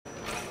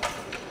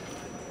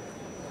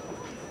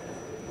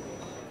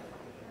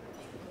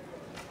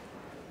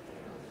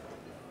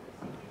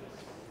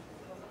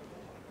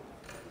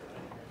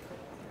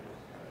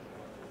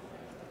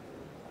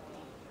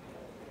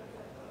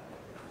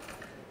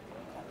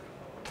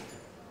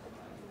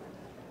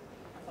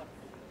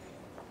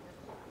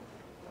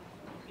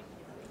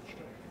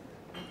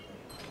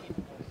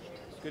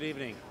Good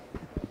evening.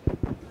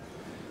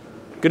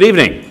 Good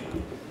evening.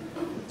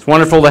 It's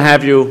wonderful to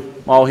have you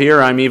all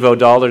here. I'm Ivo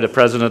Dolder, the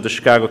president of the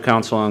Chicago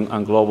Council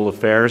on Global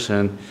Affairs,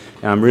 and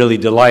I'm really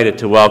delighted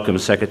to welcome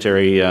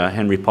Secretary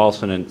Henry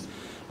Paulson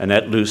and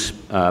Edward Luce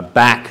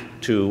back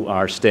to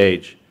our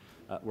stage.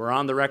 We're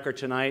on the record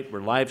tonight.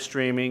 We're live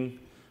streaming.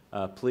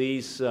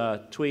 Please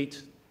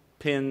tweet,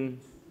 pin,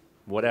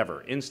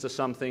 whatever, Insta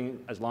something,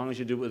 as long as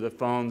you do it with the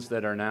phones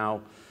that are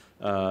now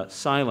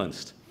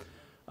silenced.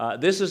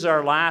 This is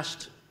our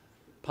last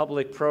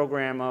public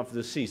program of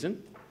the season.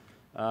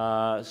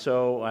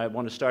 So I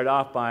want to start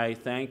off by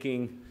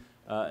thanking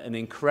an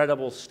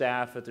incredible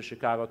staff at the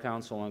Chicago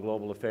Council on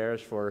Global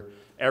Affairs for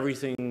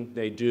everything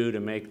they do to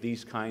make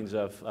these kinds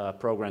of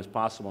programs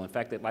possible. In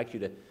fact, I'd like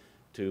you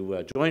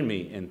to join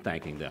me in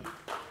thanking them.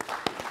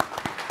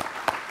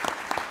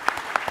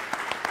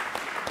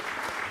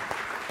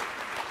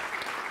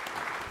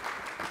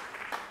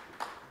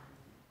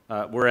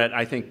 We're at,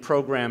 I think,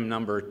 program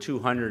number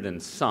 200 and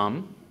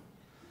some,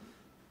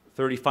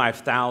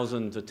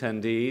 35,000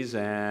 attendees,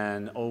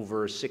 and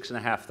over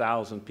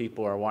 6,500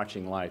 people are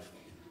watching live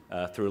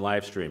through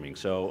live streaming.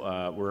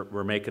 So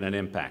we're making an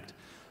impact.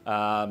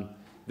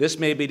 This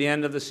may be the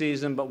end of the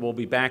season, but we'll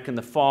be back in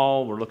the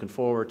fall. We're looking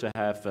forward to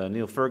have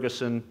Neil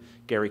Ferguson,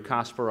 Gary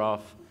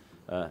Kasparov,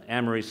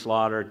 Anne-Marie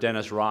Slaughter,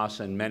 Dennis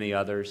Ross, and many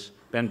others,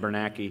 Ben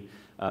Bernanke,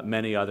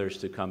 many others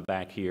to come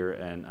back here,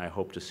 and I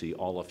hope to see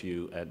all of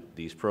you at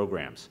these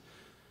programs.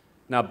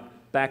 Now,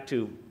 back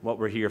to what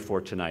we're here for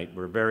tonight.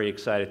 We're very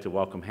excited to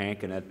welcome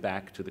Hank and Ed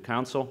back to the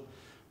Council.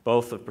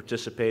 Both have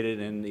participated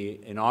in the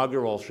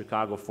inaugural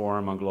Chicago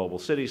Forum on Global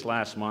Cities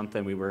last month,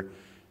 and we were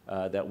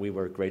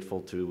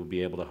grateful to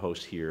be able to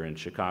host here in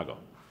Chicago.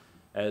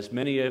 As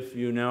many of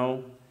you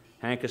know,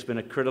 Hank has been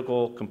a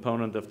critical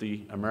component of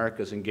the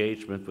America's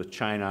engagement with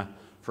China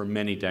for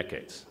many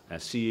decades.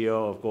 As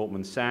CEO of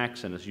Goldman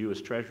Sachs and as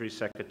US Treasury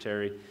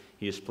Secretary,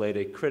 he has played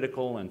a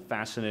critical and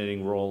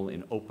fascinating role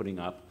in opening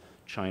up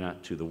China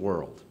to the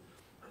world.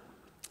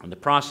 In the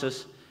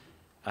process,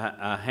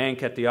 Hank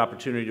had the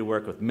opportunity to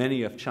work with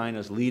many of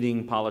China's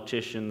leading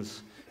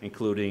politicians,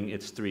 including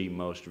its three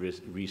most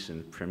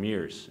recent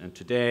premiers. And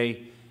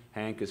today,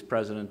 Hank is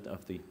president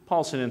of the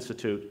Paulson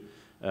Institute,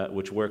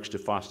 which works to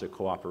foster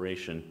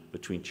cooperation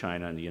between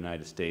China and the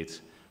United States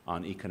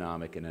on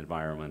economic and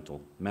environmental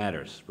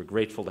matters. We're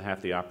grateful to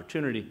have the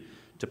opportunity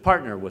to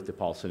partner with the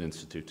Paulson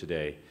Institute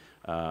today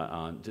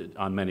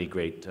on many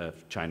great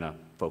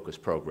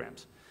China-focused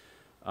programs.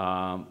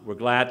 We're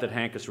glad that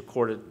Hank has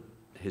recorded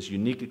his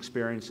unique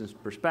experiences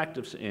and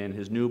perspectives in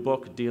his new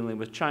book, Dealing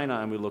with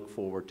China, and we look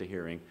forward to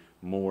hearing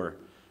more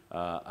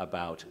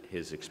about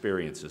his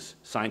experiences.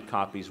 Signed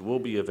copies will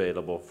be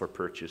available for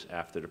purchase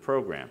after the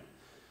program.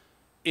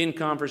 In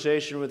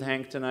conversation with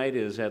Hank tonight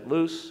is Ed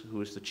Luce,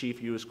 who is the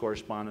chief U.S.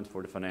 correspondent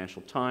for the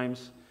Financial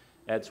Times.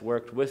 Ed's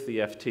worked with the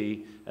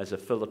FT as a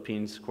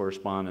Philippines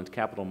correspondent,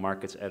 capital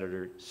markets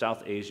editor,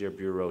 South Asia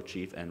bureau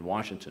chief, and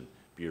Washington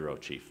bureau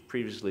chief.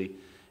 Previously,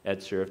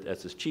 Ed served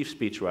as his chief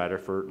speechwriter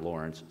for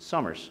Lawrence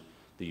Summers,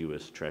 the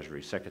U.S.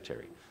 Treasury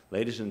Secretary.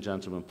 Ladies and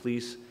gentlemen,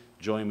 please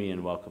join me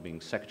in welcoming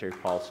Secretary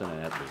Paulson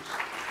and Ed Luce.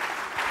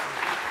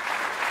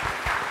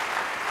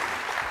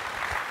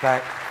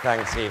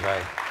 Thanks,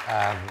 Ivo.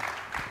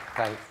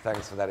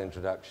 Thanks for that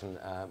introduction.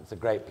 It's a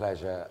great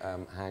pleasure,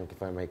 Hank,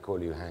 if I may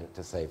call you Hank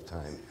to save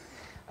time.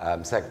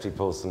 Secretary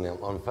Paulson,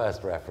 on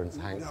first reference,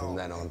 Hank from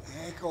then on.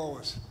 Hank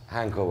always.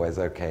 Hank always,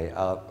 okay.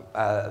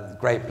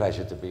 Great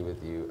pleasure to be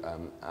with you,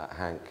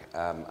 Hank.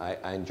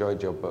 I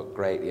enjoyed your book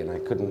greatly, and I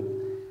couldn't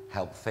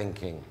help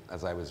thinking,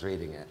 as I was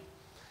reading it,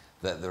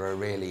 that there are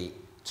really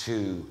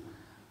two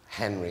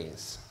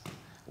Henrys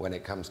when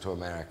it comes to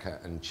America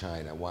and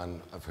China,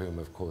 one of whom,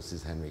 of course,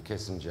 is Henry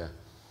Kissinger,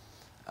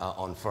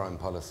 on foreign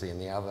policy, and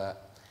the other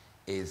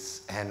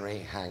is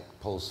Hank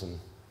Paulson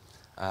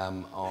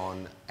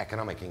on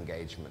economic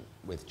engagement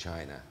with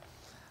China.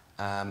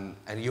 And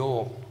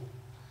your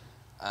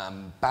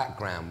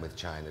background with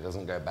China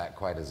doesn't go back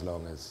quite as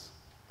long as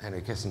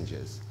Henry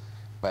Kissinger's,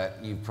 but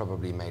you've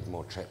probably made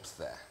more trips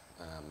there.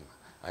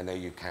 I know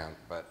you count,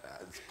 but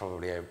it's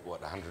probably,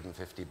 what,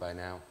 150 by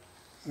now?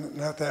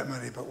 Not that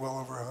many, but well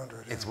over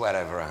 100. It's well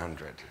over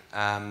 100.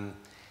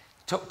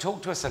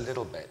 Talk to us a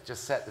little bit,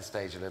 just set the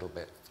stage a little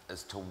bit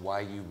as to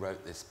why you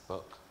wrote this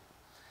book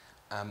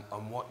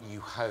and what you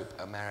hope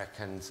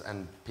Americans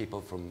and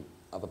people from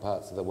other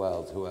parts of the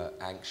world who are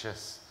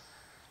anxious,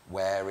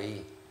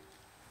 wary,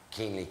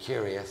 keenly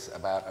curious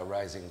about a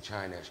rising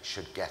China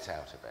should get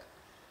out of it.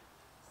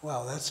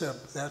 Well, that's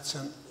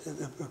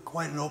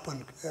quite an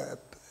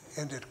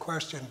open-ended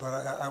question, but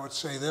I would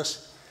say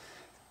this: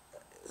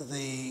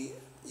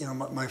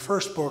 my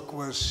first book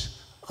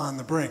was On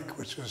the Brink,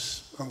 which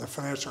was on the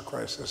financial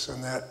crisis,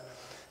 and that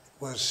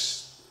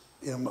was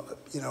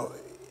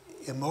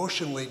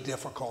emotionally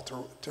difficult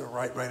to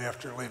write right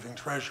after leaving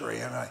Treasury.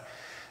 And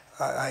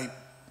I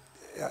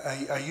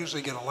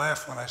usually get a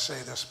laugh when I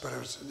say this, but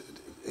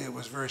it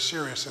was very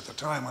serious at the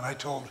time. When I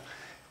told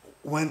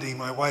Wendy,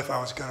 my wife, I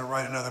was going to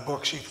write another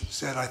book, she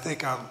said, "I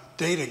think I'll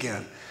date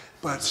again."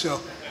 But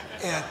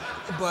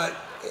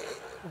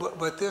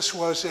but this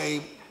was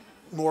a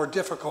more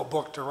difficult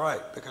book to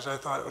write because I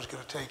thought it was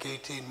going to take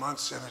 18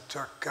 months, and it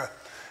took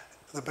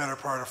the better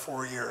part of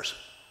 4 years.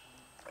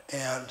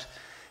 And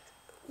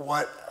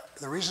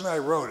the reason I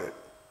wrote it,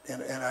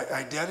 and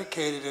I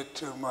dedicated it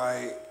to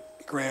my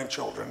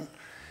grandchildren,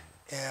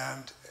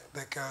 and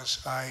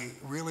because I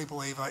really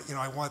believe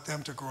I want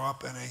them to grow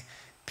up in a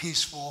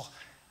peaceful,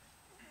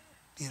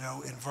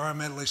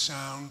 environmentally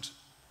sound,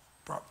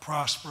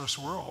 prosperous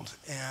world.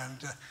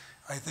 And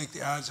I think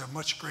the odds are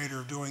much greater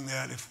of doing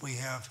that if we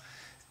have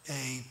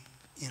a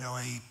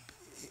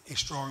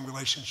strong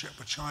relationship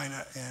with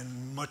China,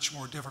 and much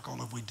more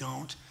difficult if we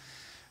don't.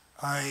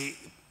 I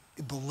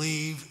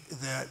believe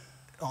that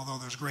although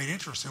there's great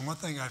interest, and one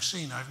thing I've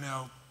seen, I've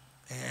now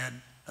had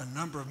a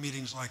number of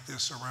meetings like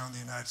this around the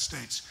United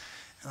States,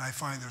 and I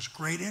find there's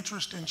great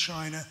interest in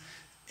China,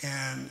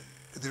 and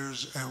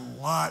there's a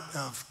lot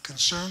of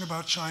concern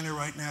about China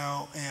right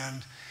now,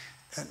 and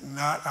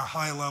not a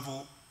high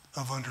level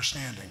of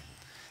understanding.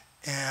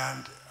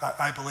 And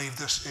I believe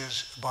this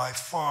is by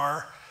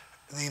far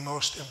the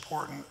most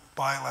important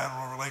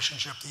bilateral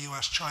relationship, the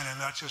US-China,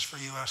 not just for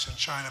US and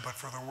China, but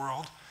for the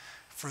world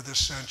for this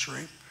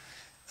century.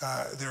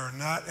 There are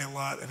not a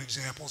lot of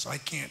examples. I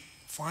can't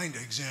find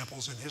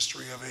examples in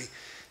history of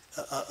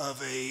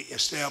a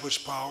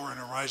established power and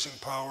a rising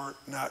power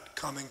not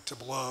coming to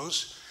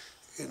blows,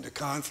 into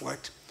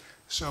conflict.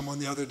 Someone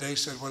the other day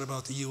said, what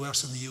about the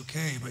US and the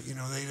UK? But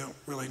they don't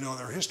really know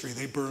their history.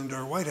 They burned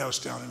our White House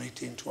down in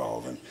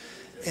 1812.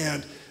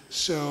 And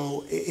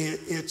so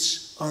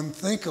it's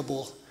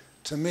unthinkable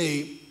to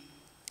me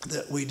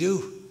that we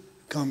do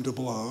come to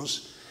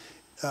blows.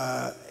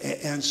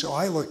 And so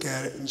I look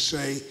at it and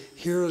say,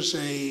 here's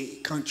a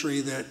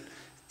country that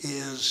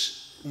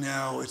is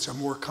now, it's a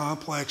more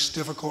complex,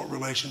 difficult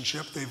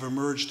relationship. They've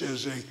emerged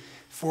as a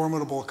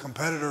formidable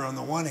competitor on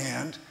the one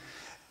hand,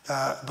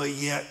 but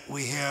yet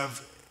we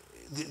have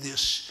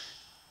this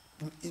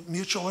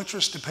mutual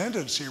interest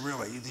dependency,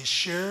 really, these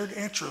shared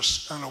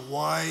interests on a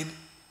wide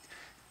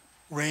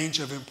range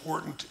of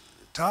important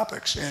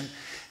topics. And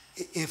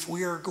if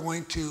we are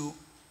going to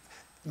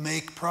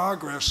make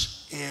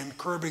progress in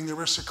curbing the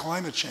risks of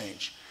climate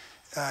change,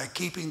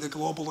 keeping the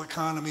global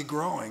economy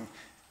growing,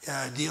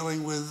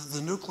 dealing with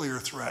the nuclear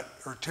threat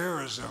or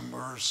terrorism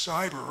or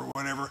cyber or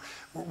whatever,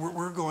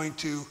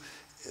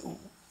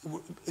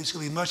 it's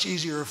going to be much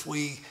easier if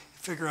we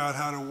figure out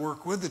how to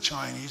work with the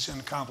Chinese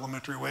in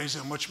complementary ways,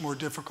 and much more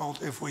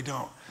difficult if we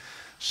don't.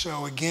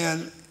 So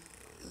again,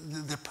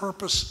 the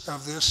purpose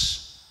of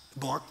this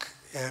book,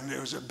 and it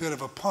was a bit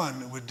of a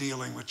pun with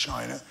dealing with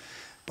China,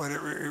 but it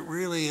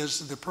really is,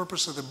 the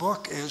purpose of the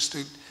book is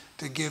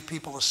to give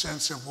people a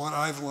sense of what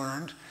I've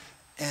learned,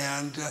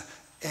 and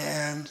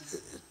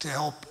to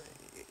help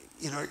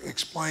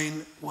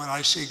explain what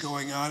I see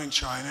going on in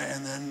China,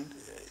 and then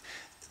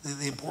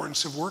the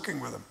importance of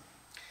working with them.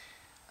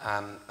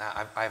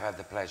 I've had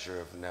the pleasure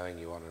of knowing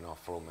you on and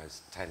off for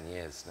almost 10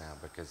 years now,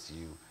 because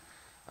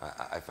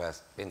I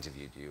first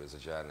interviewed you as a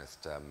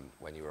journalist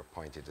when you were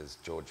appointed as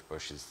George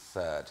Bush's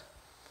third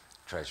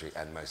Treasury,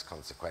 and most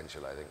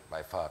consequential, I think,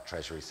 by far,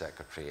 Treasury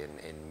Secretary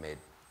in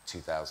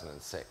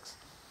mid-2006.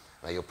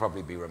 Now, you'll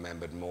probably be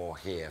remembered more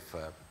here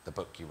for the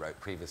book you wrote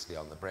previously,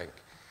 On the Brink,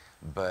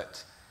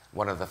 but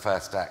one of the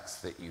first acts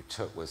that you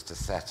took was to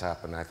set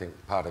up, and I think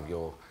part of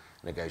your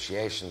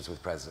negotiations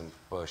with President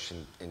Bush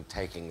in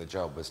taking the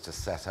job was to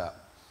set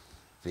up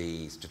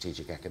the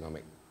Strategic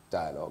Economic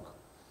Dialogue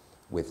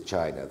with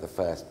China, the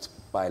first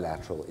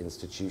bilateral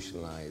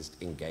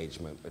institutionalized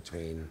engagement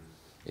between,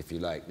 if you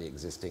like, the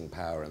existing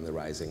power and the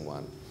rising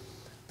one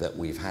that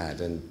we've had.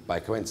 And by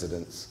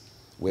coincidence,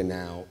 we're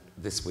now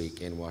this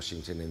week in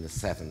Washington in the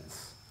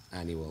 7th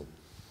annual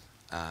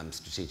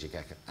Strategic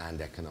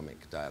and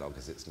Economic Dialogue,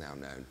 as it's now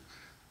known,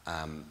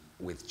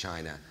 with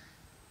China.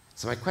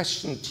 So my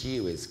question to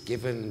you is,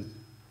 given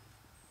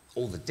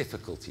all the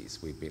difficulties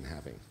we've been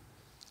having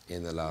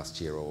in the last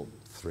year or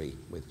three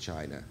with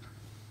China,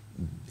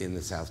 in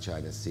the South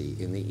China Sea,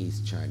 in the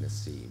East China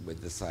Sea,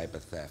 with the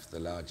cyber theft, the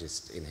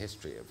largest in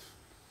history of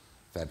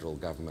federal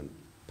government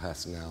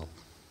personnel,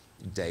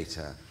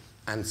 data,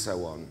 and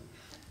so on,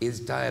 is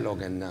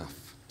dialogue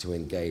enough to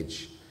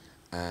engage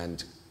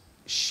and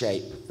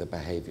shape the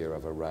behavior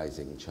of a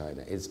rising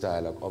China? Is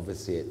dialogue,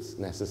 obviously it's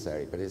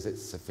necessary, but is it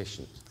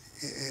sufficient?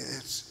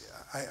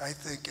 I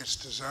think it's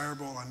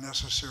desirable and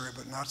necessary,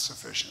 but not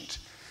sufficient.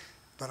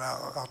 But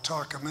I'll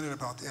talk a minute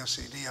about the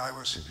SED.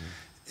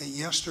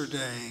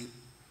 Yesterday,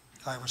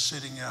 I was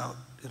sitting out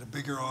at a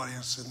bigger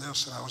audience than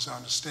this, and I was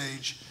on the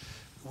stage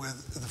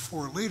with the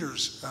four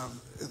leaders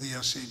of the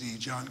SED,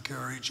 John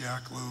Kerry,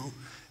 Jack Lew,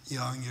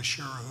 Yang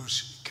Yashira,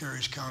 who's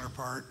Kerry's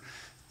counterpart,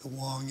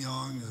 Wang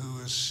Yang,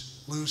 who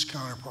is Liu's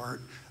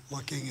counterpart,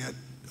 looking at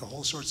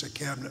whole sorts of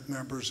cabinet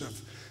members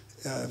of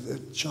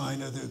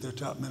China, their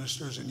top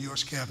ministers, and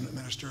US cabinet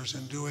ministers,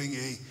 and doing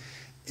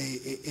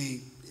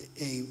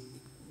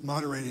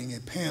moderating a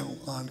panel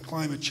on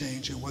climate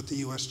change and what the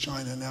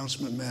US-China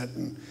announcement meant,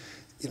 and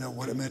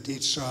what it meant to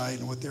each side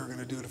and what they were going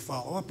to do to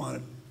follow up on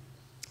it.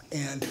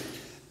 And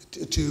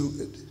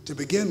to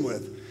begin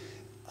with,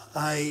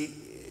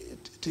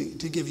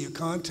 to give you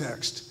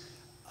context,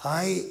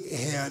 I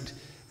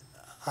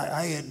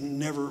had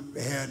never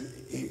had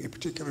a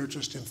particular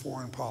interest in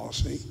foreign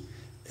policy,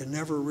 and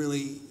never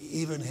really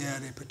even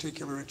had a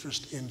particular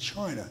interest in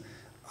China.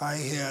 I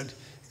had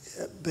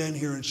been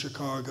here in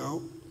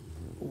Chicago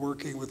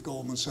working with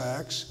Goldman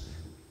Sachs,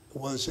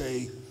 was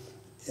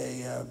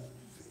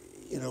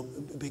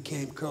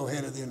became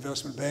co-head of the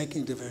investment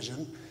banking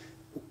division.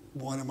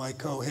 One of my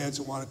co-heads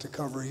wanted to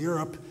cover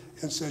Europe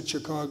and said,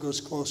 Chicago's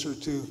closer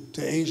to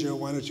Asia,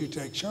 why don't you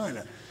take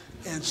China?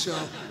 And so,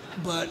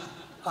 but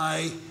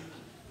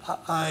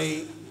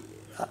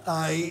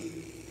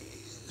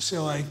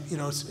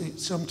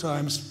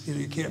sometimes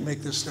you can't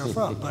make this stuff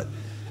up,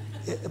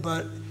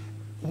 but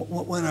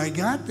when I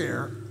got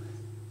there,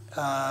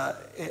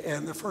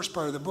 and the first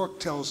part of the book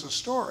tells the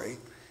story,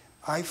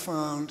 I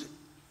found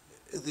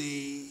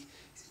the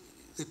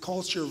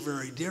culture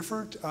very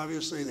different,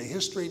 obviously the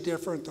history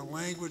different, the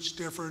language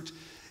different.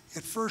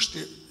 At first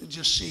it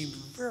just seemed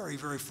very,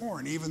 very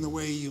foreign, even the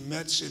way you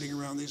met sitting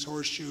around these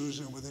horseshoes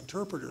and with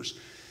interpreters.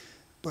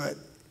 But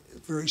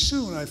very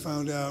soon I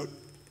found out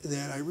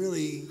that I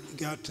really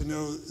got to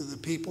know the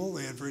people.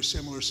 They had very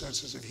similar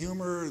senses of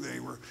humor.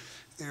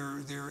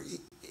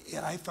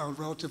 I found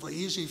relatively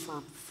easy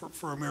for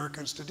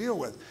Americans to deal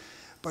with.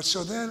 But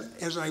so then,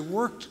 as I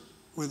worked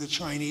with the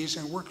Chinese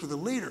and worked with the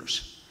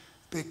leaders,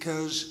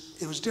 because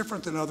it was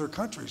different than other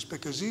countries,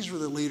 because these were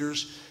the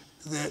leaders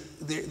that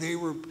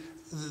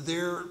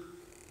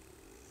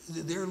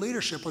their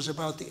leadership was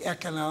about their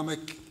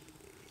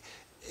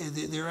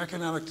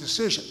economic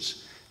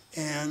decisions.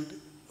 And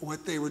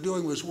what they were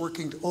doing was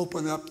working to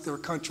open up their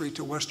country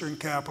to Western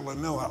capital and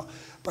know-how.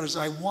 But as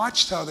I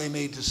watched how they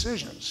made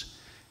decisions,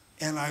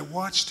 and I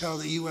watched how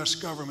the US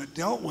government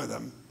dealt with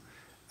them,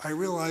 I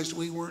realized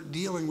we weren't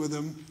dealing with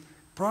them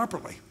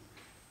properly,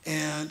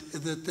 and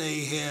that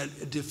they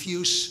had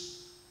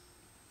diffuse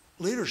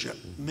leadership.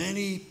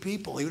 Many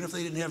people, even if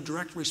they didn't have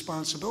direct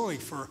responsibility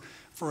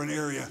for an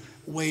area,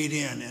 weighed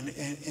in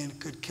and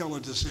could kill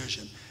a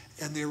decision.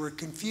 And they were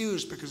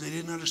confused because they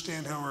didn't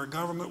understand how our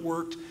government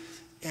worked,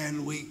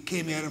 and we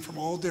came at them from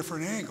all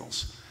different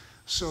angles.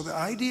 So the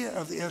idea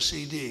of the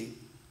SED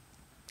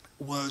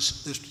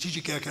was, the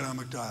Strategic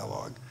Economic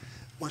Dialogue,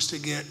 was to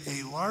get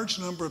a large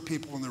number of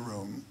people in the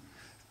room,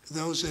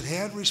 those that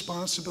had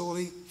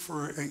responsibility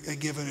for a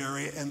given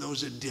area and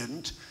those that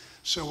didn't.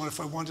 So if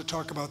I wanted to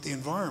talk about the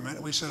environment,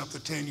 we set up the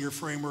 10-year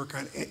framework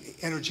on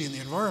energy and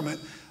the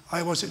environment.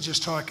 I wasn't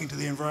just talking to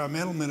the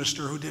environmental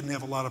minister who didn't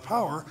have a lot of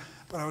power,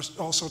 but I was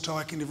also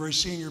talking to very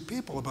senior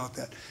people about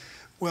that.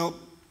 Well,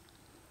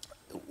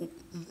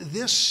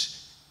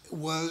 this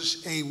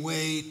was a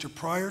way to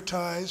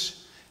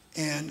prioritize,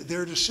 and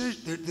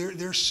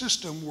their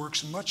system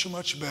works much,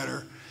 much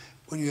better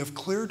when you have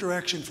clear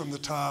direction from the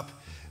top,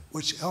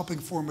 which helping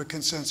form a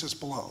consensus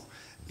below.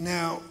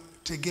 Now,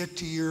 to get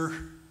to your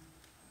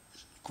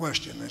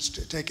question, it's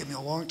taken me a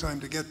long time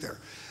to get there,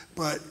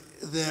 but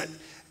that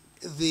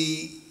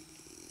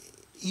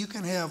you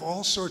can have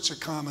all sorts of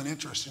common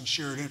interests and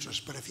shared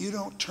interests, but if you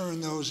don't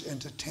turn those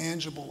into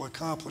tangible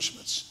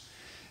accomplishments,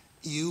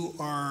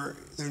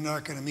 they're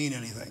not going to mean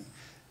anything.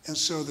 And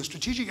so the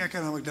Strategic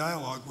Economic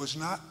Dialogue was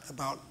not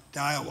about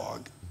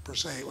dialogue per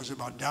se. It was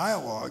about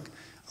dialogue,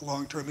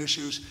 long-term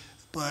issues,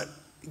 but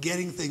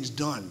getting things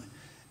done.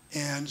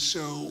 And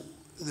so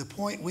the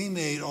point we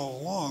made all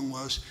along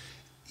was,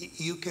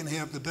 you can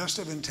have the best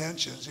of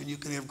intentions and you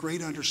can have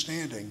great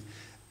understanding,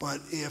 but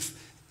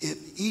if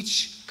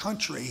each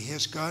country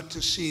has got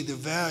to see the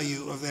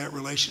value of that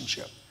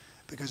relationship,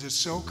 because it's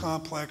so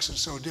complex and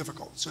so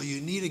difficult. So you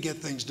need to get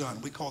things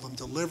done. We call them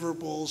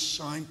deliverables,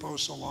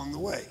 signposts along the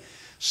way.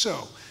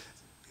 So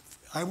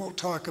I won't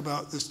talk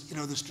about this,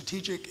 the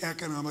Strategic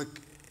Economic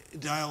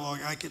Dialogue.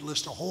 I could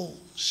list a whole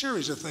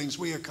series of things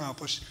we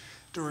accomplished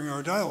during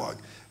our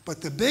dialogue.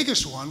 But the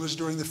biggest one was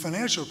during the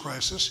financial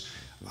crisis.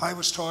 I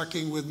was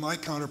talking with my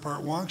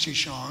counterpart, Wang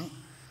Qishan,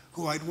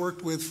 who I'd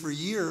worked with for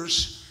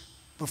years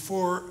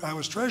before I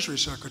was Treasury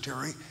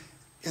Secretary,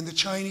 and the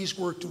Chinese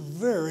worked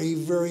very,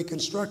 very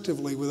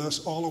constructively with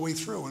us all the way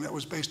through, and that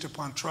was based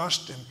upon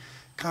trust and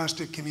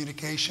constant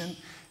communication,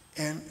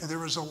 and there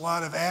was a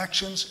lot of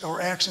actions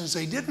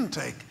they didn't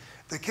take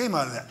that came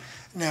out of that.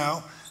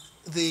 Now,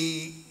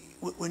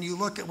 when you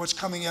look at what's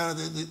coming out of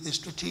the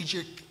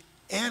strategic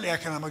and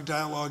economic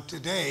dialogue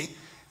today,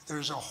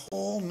 there's a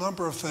whole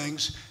number of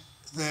things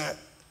that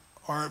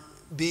are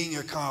being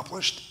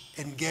accomplished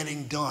and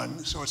getting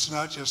done, so it's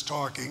not just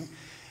talking.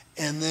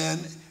 And then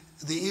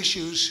the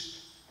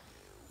issues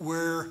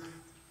that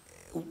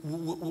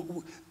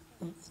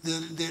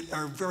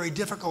are very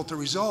difficult to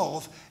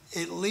resolve,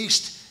 at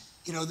least,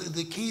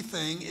 the key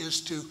thing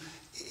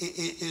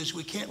is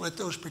we can't let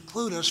those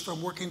preclude us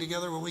from working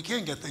together when we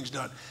can get things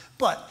done.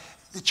 But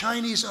the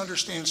Chinese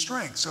understand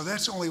strength, so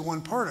that's only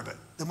one part of it.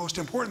 The most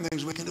important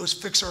things we can do is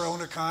fix our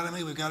own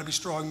economy. We've got to be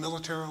strong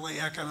militarily,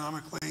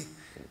 economically,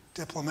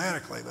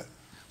 diplomatically.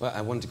 Well,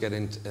 I want to get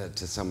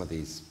into some of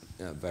these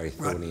very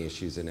thorny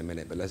issues in a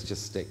minute, but let's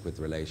just stick with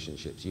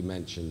relationships. You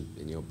mentioned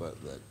in your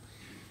book that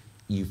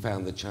you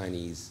found the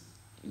Chinese,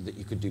 that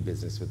you could do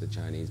business with the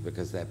Chinese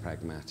because they're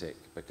pragmatic,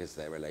 because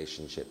they're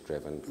relationship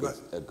driven,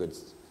 a good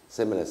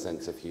similar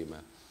sense of humor.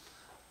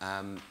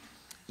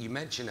 You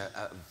mentioned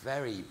a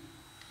very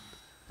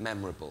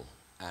memorable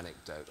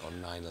anecdote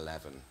on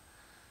 9/11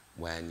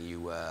 when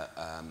you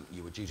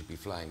were due to be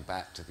flying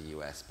back to the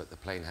US, but the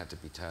plane had to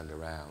be turned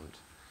around,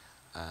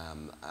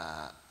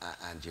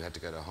 and you had to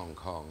go to Hong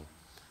Kong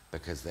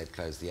because they'd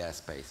closed the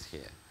airspace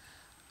here.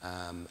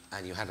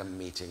 And you had a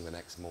meeting the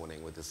next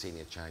morning with the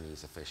senior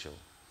Chinese official,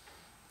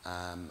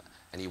 and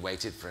you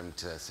waited for him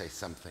to say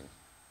something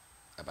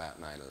about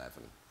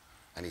 9/11,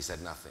 and he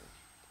said nothing,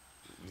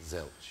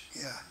 zilch.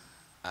 Yeah.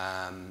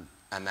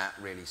 And that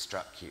really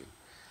struck you.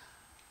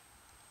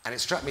 And it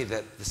struck me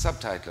that the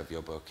subtitle of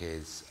your book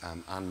is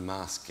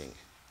Unmasking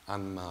a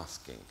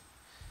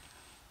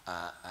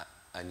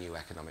New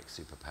Economic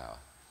Superpower.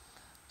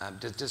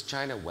 Does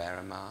China wear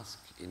a mask,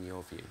 in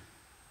your view?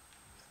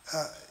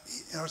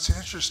 You know, it's an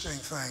interesting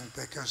thing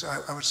because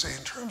I would say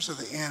in terms of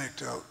the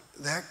anecdote,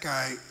 that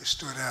guy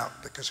stood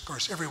out because, of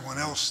course, everyone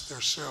else,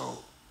 they're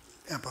so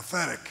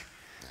empathetic.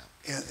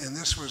 Yeah. And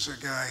this was a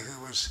guy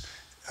who was,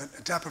 on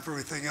top of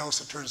everything else,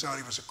 it turns out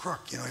he was a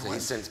crook. You know, so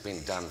he's since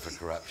been done for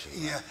corruption.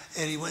 Yeah, right?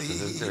 And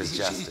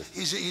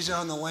he's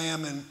on the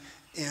lam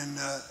in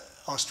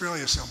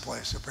Australia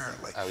someplace,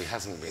 apparently. Oh, he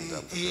hasn't been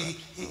done for corruption.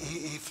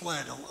 He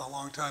fled a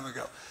long time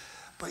ago.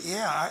 But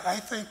yeah, I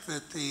think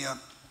that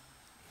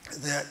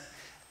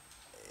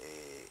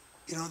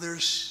you know,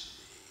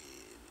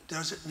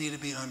 does it need to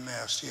be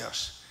unmasked?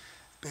 Yes,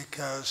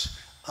 because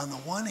on the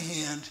one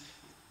hand,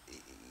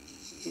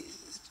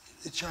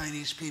 the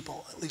Chinese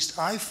people, at least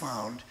I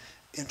found,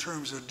 in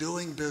terms of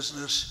doing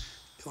business,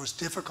 it was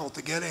difficult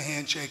to get a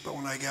handshake, but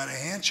when I got a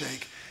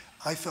handshake,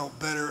 I felt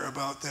better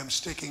about them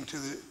sticking to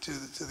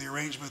the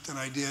arrangement than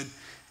I did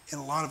in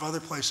a lot of other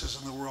places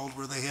in the world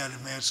where they had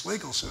advanced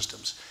legal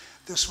systems.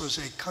 This was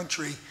a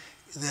country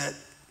that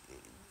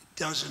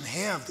doesn't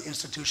have the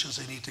institutions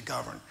they need to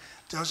govern,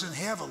 doesn't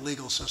have a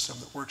legal system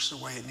that works the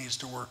way it needs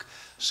to work.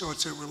 So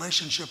it's a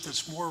relationship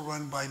that's more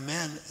run by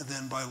men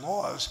than by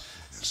laws.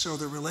 So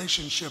the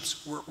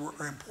relationships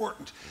were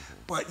important. Mm-hmm.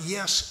 But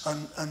yes,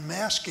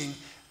 unmasking,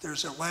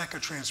 there's a lack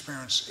of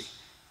transparency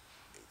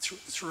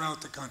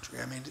throughout the country.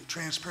 I mean,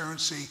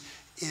 transparency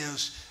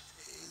is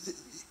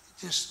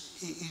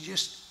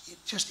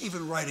just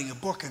even writing a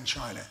book in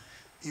China,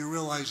 you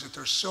realize that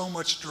there's so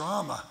much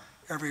drama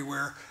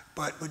everywhere,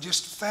 but with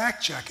just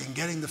fact checking,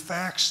 getting the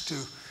facts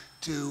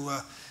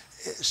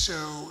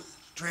so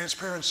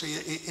transparency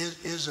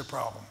is a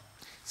problem.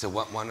 So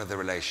one of the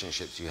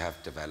relationships you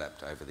have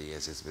developed over the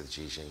years is with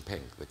Xi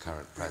Jinping, the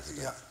current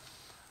president.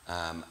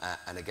 Yeah.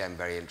 And again,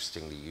 very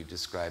interestingly, you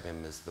describe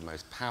him as the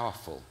most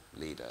powerful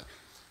leader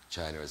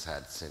China has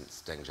had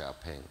since Deng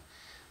Xiaoping,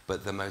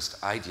 but the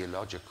most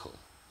ideological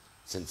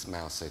since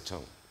Mao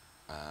Zedong.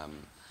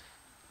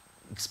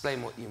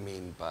 Explain what you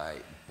mean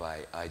by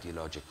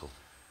ideological.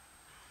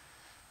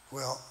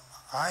 Well,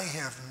 I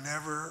have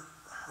never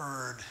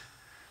heard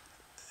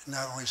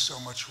not only so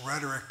much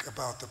rhetoric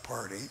about the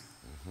party,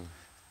 mm-hmm.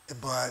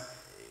 but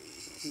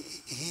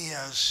he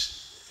has,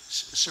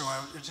 so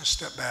I would just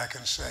step back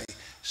and say,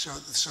 so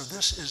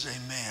this is a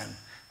man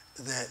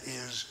that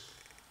is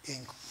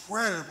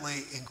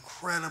incredibly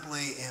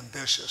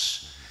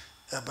ambitious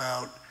mm-hmm.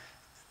 about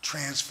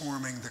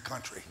transforming the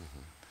country.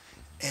 Mm-hmm.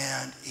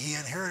 And he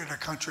inherited a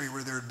country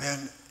where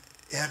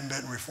hadn't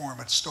been reform,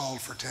 it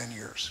stalled for 10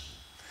 years.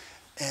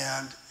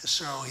 And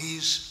so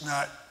he's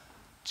not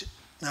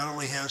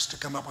only has to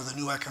come up with a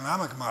new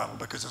economic model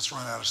because it's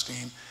run out of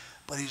steam,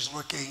 but he's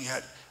looking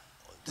at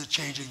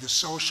changing the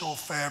social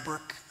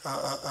fabric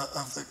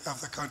of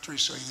the country.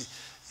 So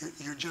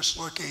you're just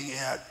looking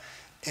at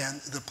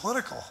the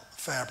political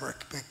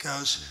fabric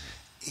because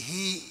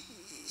he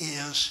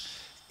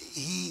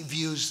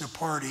views the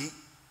party.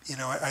 You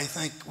know, I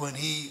think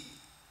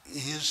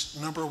his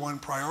number one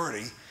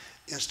priority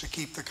is to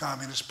keep the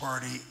Communist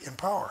Party in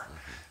power.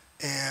 Mm-hmm.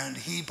 And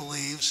he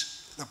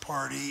believes the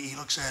party, he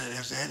looks at it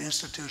as that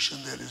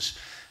institution that is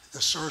the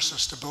source of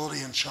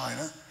stability in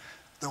China,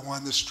 the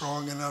one that's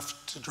strong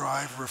enough to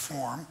drive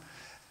reform.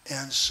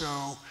 And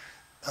so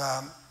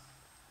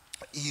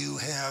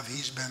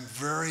he's been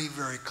very,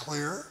 very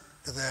clear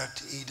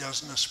that he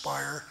doesn't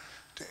aspire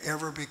to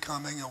ever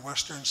becoming a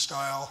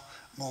Western-style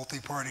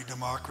multi-party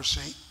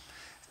democracy.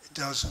 He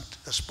doesn't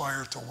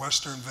aspire to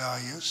Western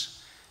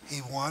values.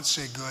 He wants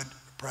a good,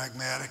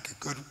 pragmatic, a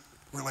good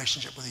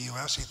relationship with the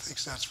US. He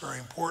thinks that's very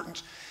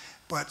important.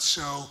 But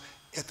so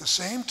at the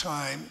same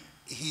time,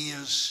 he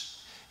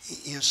is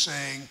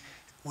saying,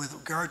 with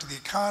regard to the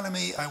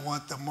economy, I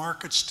want the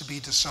markets to be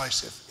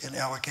decisive in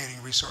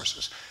allocating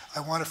resources. I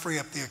want to free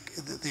up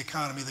the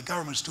economy. The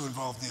government's too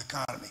involved in the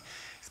economy.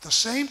 At the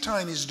same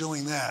time he's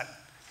doing that,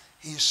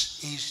 he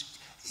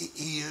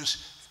is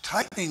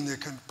tightening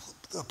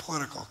the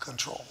political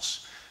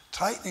controls,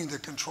 tightening the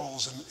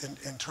controls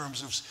in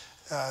terms of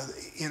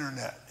the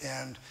internet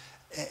and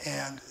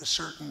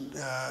certain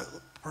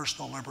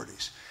personal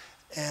liberties.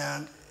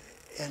 And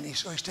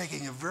so he's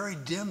taking a very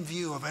dim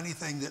view of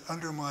anything that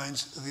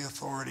undermines the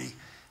authority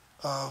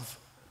of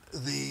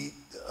the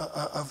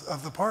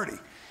party.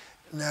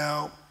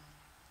 Now,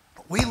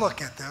 we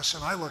look at this,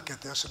 and I look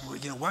at this,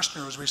 and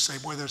Westerners, we say,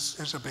 boy,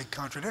 there's a big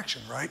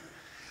contradiction, right?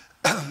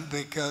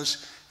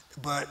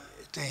 But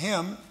to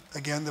him,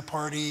 again, the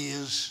party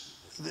is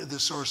the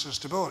source of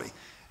stability.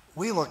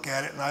 We look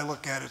at it, and I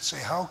look at it and say,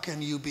 how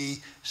can you be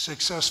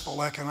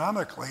successful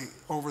economically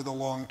over the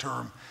long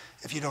term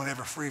if you don't have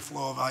a free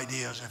flow of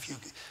ideas?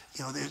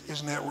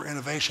 Isn't that where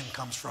innovation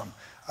comes from?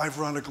 I've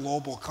run a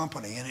global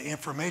company in an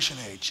information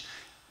age.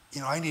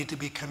 I need to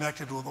be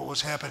connected with what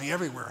was happening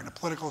everywhere in the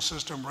political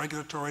system,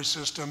 regulatory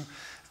system,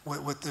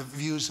 what the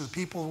views of the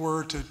people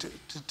were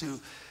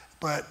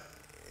but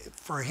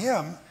for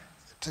him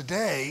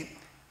today,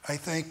 I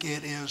think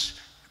it is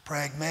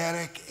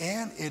pragmatic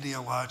and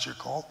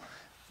ideological,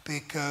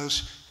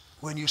 because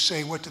when you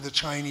say what do the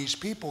Chinese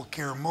people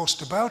care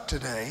most about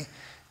today,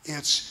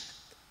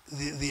 it's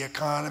the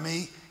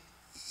economy,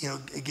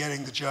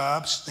 getting the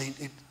jobs.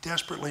 They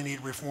desperately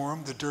need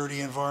reform, the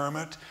dirty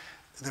environment,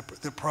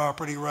 the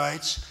property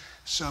rights,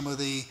 some of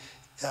the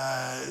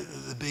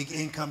big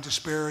income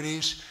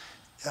disparities.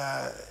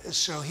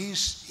 So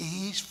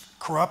he's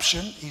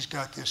corruption. He's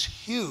got this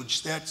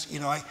huge,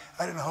 I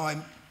don't know how I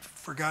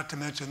forgot to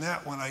mention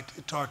that when I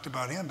talked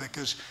about him,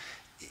 because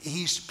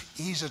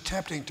he's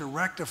attempting to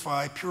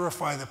rectify,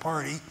 purify the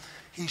party.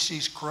 He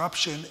sees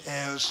corruption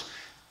as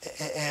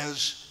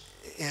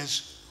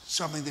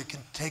something that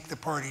can take the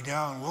party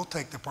down, will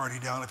take the party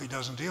down if he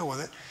doesn't deal with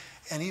it.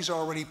 And he's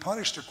already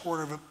punished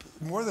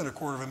more than a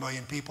quarter of a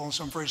million people, and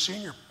some very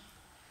senior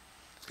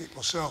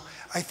people. So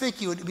I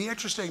think it would be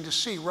interesting to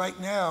see right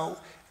now,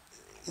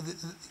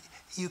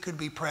 you could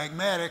be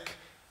pragmatic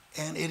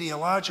and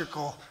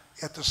ideological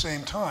at the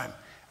same time.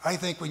 I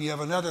think when you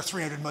have another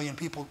 300 million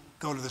people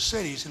go to the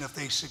cities, and if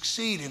they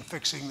succeed in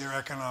fixing their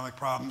economic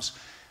problems,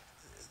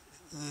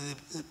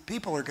 the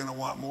people are going to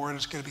want more, and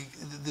it's going to be,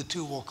 the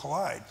two will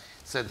collide.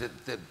 So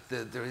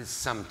there is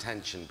some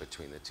tension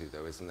between the two,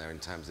 though, isn't there, in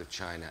terms of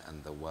China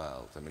and the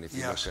world? I mean, if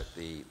you look at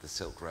the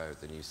Silk Road,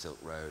 the new Silk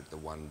Road, the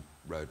One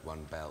Road,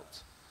 One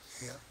Belt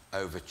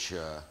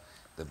overture,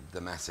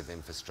 the massive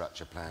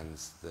infrastructure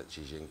plans that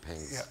Xi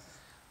Jinping's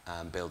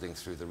building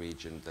through the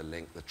region,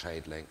 the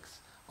trade links,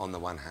 on the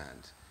one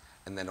hand,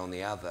 and then on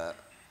the other,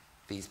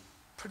 these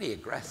pretty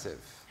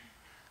aggressive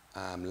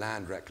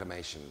land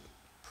reclamation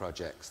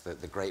projects,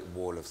 the Great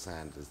Wall of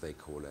Sand, as they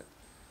call it,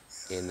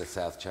 in the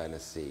South China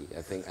Sea.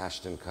 I think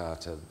Ashton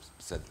Carter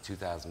said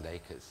 2,000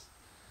 acres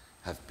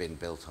have been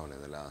built on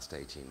in the last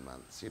 18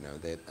 months.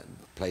 They're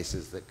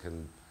places that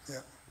can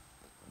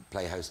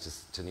play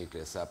host to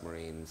nuclear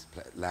submarines,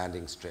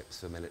 landing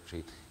strips for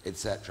military,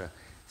 etc.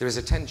 There is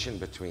a tension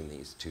between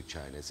these two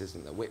Chinas,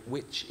 isn't there?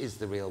 Which is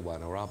the real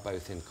one, or are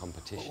both in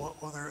competition?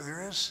 Well,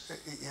 there is,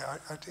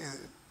 I tell you,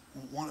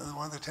 one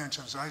of the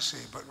tensions I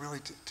see, but really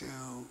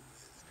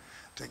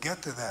to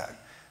get to that,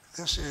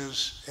 this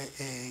is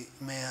a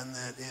man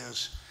that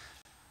is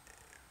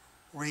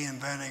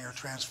reinventing or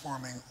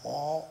transforming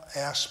all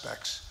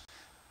aspects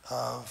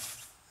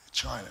of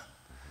China.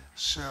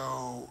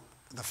 So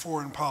the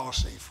foreign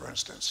policy, for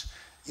instance,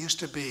 used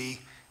to be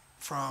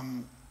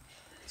from,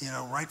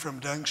 right from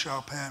Deng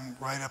Xiaoping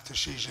right up to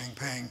Xi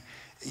Jinping,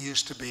 it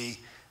used to be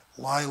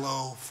lie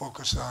low,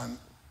 focus on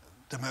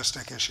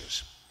domestic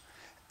issues.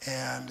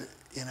 And,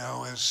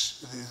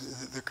 as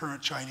the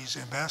current Chinese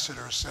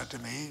ambassador said to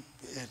me,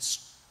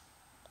 it's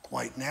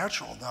quite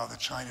natural now that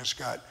China's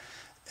got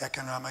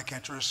economic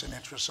interests and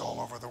interests all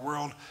over the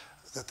world,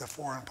 that the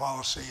foreign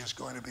policy is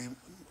going to be,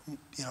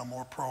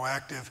 more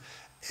proactive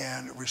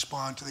and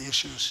respond to the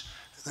issues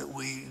that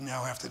we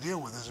now have to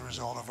deal with as a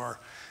result of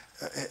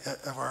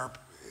our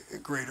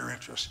greater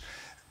interests.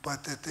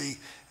 But that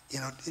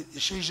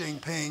Xi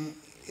Jinping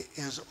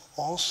is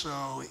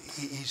also,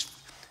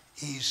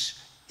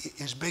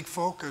 his big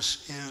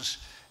focus is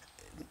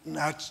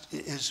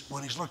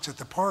when he looks at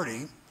the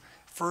party,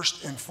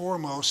 first and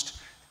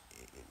foremost,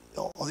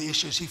 all the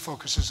issues he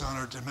focuses on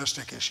are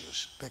domestic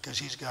issues, because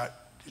he's got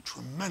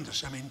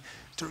tremendous,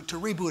 to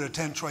reboot a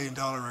 $10 trillion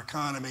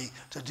economy,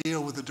 to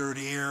deal with the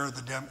dirty air,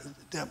 the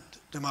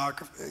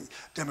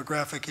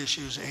demographic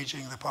issues,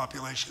 aging of the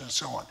population, and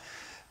so on.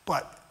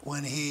 But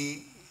when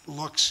he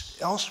looks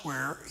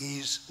elsewhere,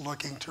 he's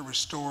looking to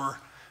restore,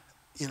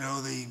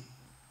 the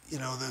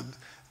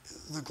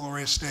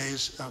glorious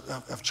days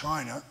of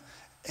China,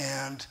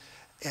 and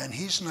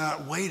he's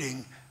not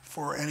waiting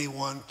for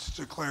anyone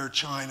to declare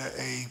China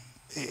a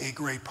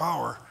great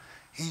power.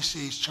 He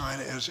sees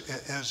China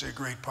as a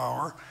great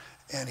power,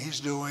 and he's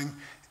doing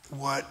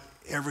what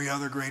every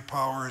other great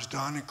power has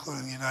done,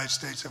 including the United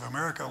States of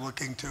America,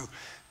 looking to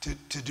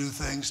do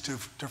things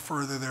to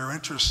further their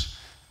interests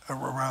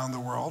around the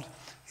world.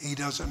 He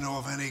doesn't know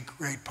of any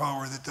great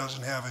power that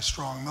doesn't have a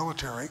strong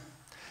military.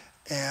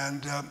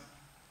 And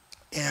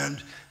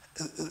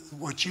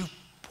what you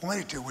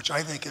pointed to, which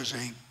I think is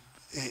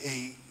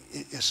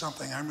is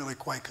something I'm really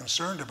quite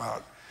concerned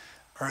about,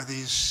 are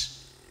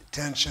these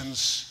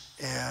tensions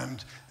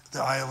and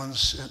the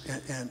islands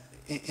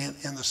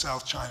in the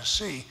South China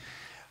Sea.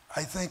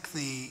 I think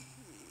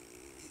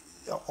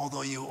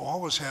although you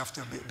always have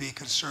to be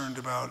concerned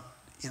about,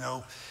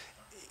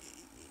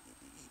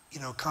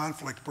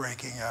 conflict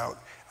breaking out,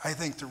 I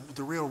think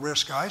the real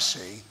risk I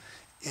see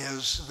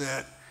is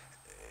that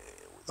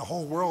the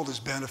whole world has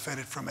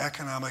benefited from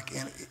economic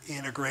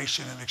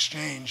integration and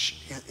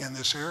exchange in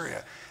this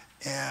area.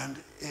 And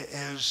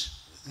as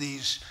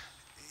these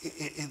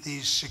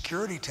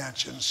security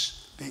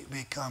tensions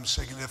become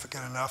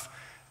significant enough,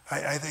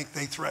 I think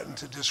they threaten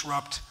to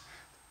disrupt,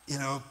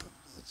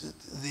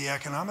 the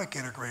economic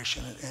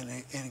integration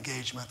and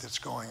engagement that's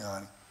going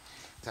on.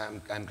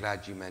 So I'm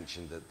glad you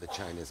mentioned the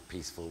China's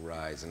peaceful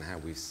rise and how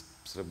we've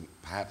sort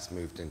of perhaps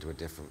moved into a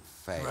different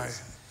phase.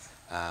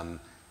 Right.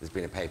 There's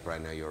been a paper I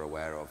know you're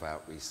aware of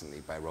out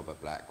recently by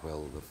Robert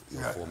Blackwell,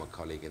 your Right. former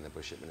colleague in the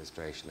Bush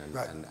administration,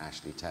 Right. and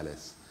Ashley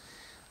Tellis,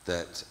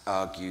 that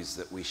argues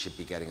that we should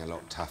be getting a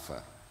lot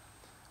tougher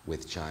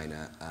with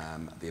China.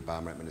 The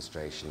Obama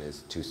administration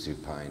is too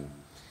supine.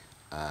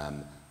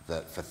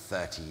 That for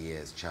 30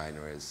 years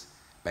China has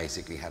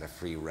basically had a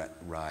free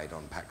ride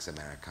on Pax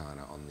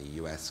Americana, on the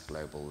US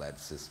global-led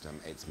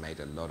system. It's made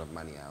a lot of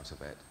money out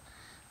of it.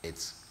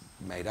 It's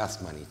made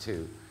us money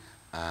too.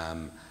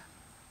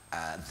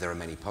 There are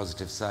many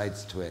positive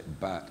sides to it,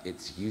 but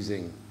it's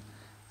using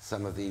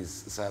some of these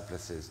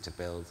surpluses to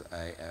build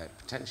a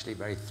potentially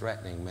very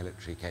threatening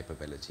military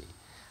capability.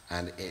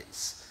 And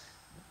it's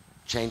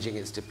changing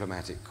its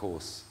diplomatic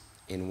course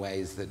in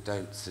ways that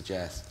don't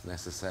suggest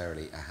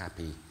necessarily a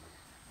happy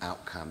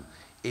outcome.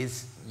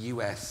 Is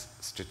US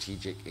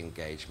strategic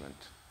engagement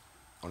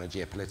on a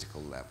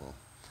geopolitical level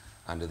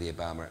under the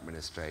Obama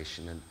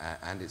administration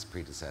and its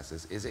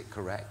predecessors, is it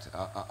correct?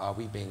 Are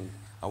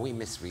we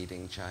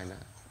misreading China?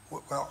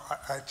 Well,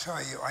 I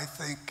tell you, I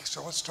think,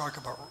 so let's talk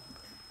about,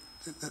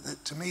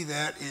 to me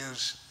that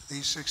is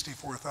the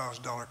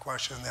 $64,000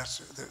 question. That's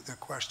the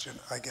question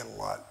I get a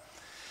lot.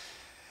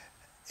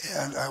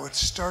 And I would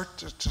start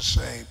to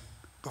say,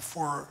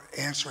 before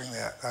answering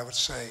that, I would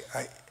say,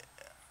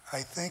 I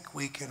think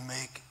we can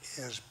make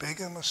as big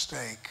a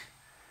mistake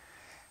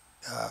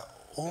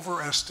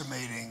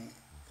overestimating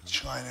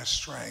China's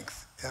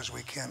strength as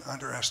we can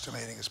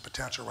underestimating its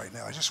potential right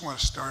now. I just want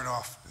to start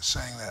off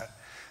saying that,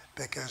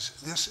 because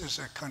this is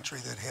a country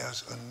that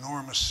has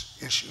enormous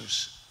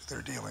issues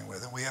they're dealing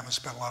with, and we haven't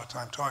spent a lot of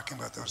time talking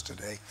about those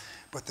today,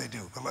 but they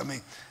do. But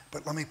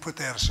let me put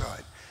that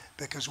aside,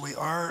 because we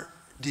are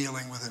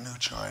dealing with a new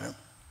China,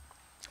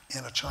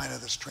 and a China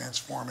that's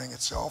transforming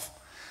itself.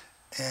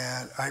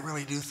 And I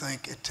really do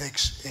think it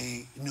takes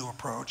a new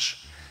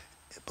approach,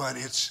 but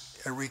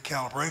it's a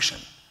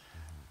recalibration,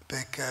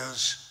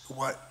 because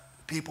what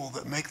people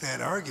that make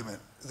that argument,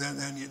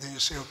 then you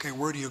say, okay,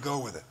 where do you go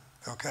with it?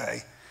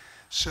 Okay,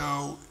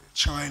 so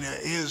China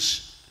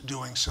is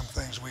doing some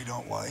things we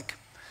don't like.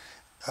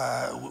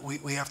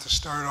 We have to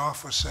start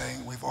off with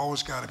saying we've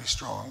always got to be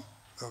strong.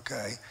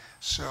 Okay,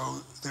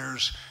 so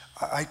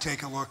I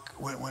take a look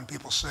when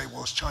people say,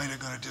 well, is China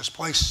going to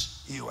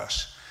displace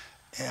U.S.?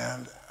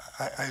 And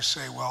I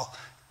say, well,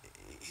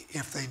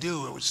 if they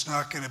do, it's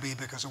not going to be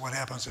because of what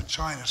happens in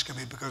China. It's going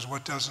to be because of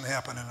what doesn't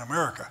happen in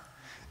America.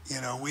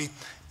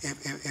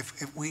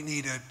 If we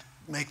need to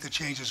make the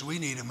changes we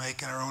need to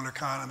make in our own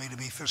economy to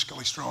be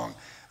fiscally strong,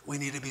 we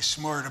need to be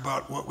smart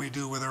about what we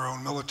do with our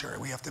own military.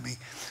 We have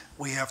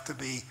to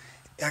be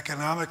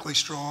economically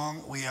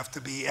strong. We have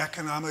to be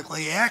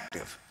economically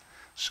active.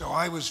 So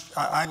I'm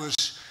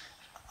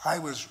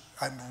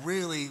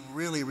really,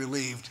 really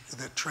relieved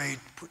that Trade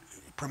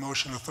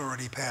Promotion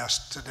Authority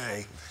passed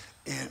today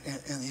in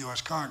the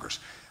U.S. Congress.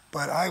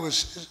 But I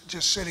was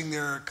just sitting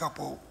there a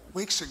couple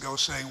weeks ago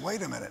saying,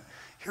 wait a minute,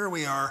 here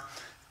we are,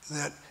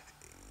 that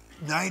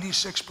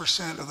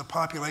 96% of the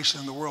population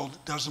in the world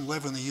doesn't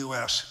live in the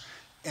U.S.,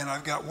 and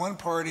I've got one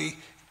party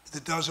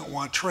that doesn't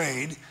want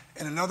trade,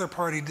 and another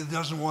party that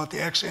doesn't want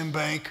the Ex-Im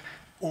Bank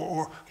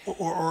or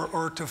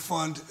to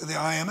fund the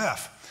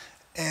IMF.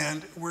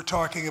 And we're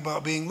talking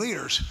about being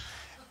leaders.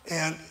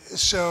 And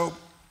so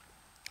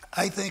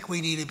I think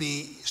we need to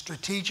be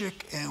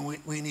strategic, and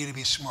we need to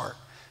be smart,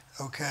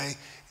 okay?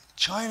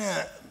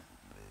 China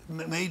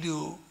may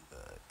do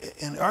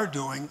and are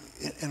doing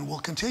and will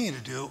continue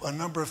to do a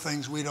number of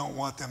things we don't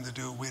want them to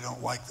do, we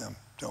don't like them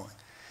doing.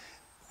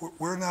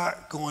 We're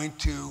not going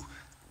to,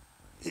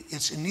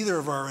 it's in neither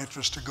of our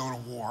interests to go to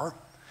war.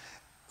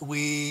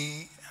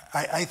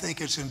 I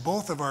think it's in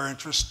both of our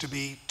interests to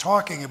be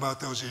talking about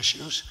those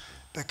issues,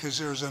 because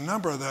there's a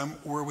number of them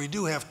where we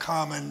do have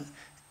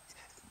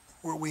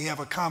where we have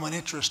a common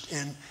interest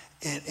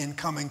in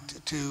coming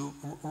to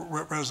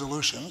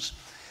resolutions.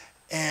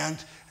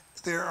 And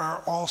there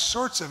are all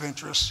sorts of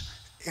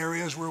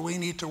areas where we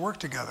need to work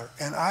together.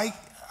 And I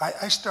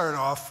start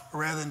off,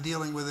 rather than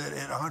dealing with it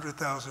at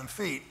 100,000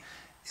 feet,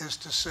 is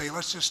to say,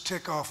 let's just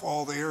tick off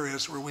all the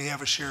areas where we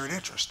have a shared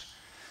interest.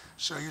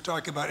 So you're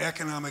talking about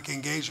economic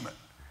engagement.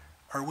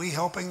 Are we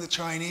helping the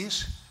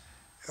Chinese?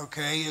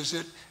 Okay, is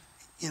it,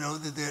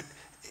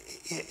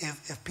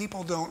 if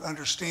people don't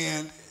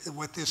understand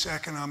what this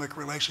economic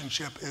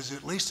relationship is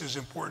at least as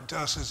important to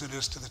us as it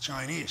is to the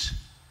Chinese,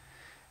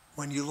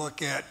 when you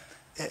look at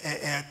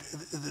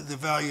the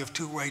value of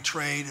two-way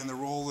trade and the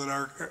role that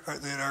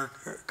our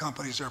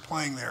companies are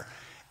playing there.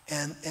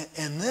 And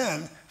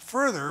then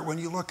further, when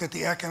you look at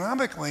the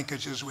economic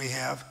linkages we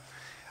have,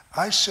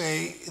 I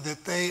say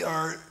that they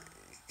are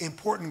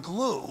important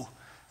glue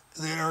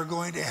that are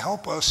going to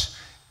help us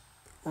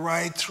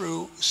ride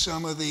through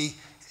some of these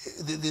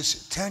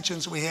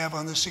tensions we have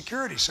on the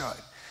security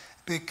side.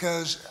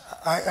 Because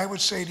I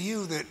would say to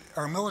you that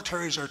our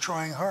militaries are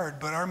trying hard,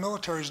 but our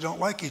militaries don't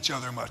like each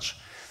other much.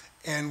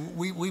 And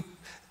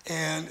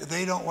and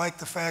they don't like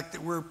the fact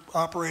that we're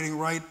operating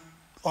right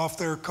off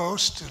their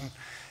coast,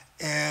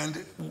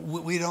 and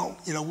we don't,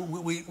 you know,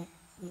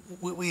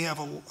 we have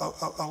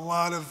a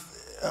lot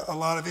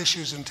of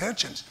issues and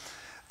tensions.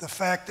 The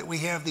fact that we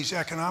have these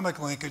economic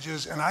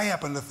linkages, and I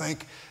happen to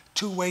think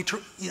two-way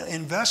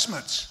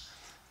investments,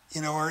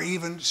 you know, are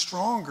even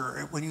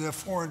stronger when you have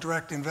foreign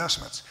direct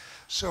investments.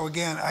 So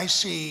again, I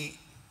see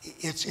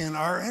it's in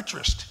our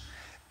interest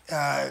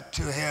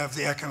to have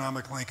the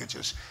economic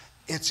linkages.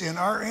 It's in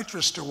our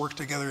interest to work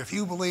together. If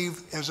you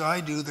believe, as I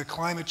do, that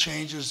climate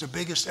change is the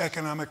biggest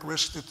economic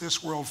risk that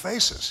this world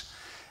faces,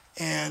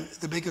 and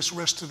the biggest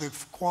risk to the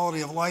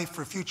quality of life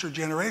for future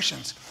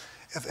generations,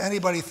 if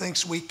anybody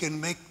thinks we can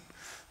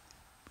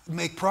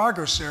make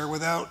progress there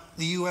without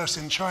the US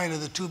and China,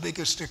 the two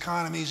biggest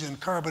economies and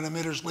carbon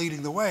emitters,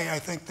 leading the way, I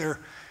think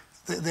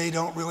they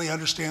don't really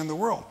understand the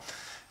world.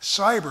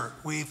 Cyber,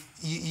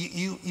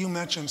 you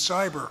mentioned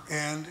cyber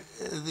and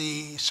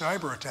the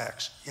cyber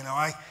attacks. You know,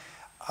 I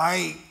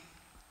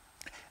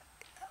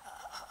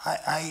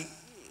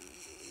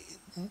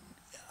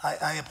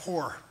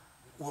abhor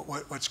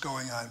what's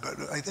going on, but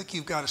I think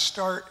you've got to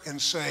start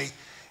and say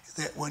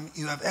that when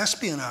you have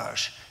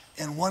espionage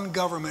and one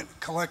government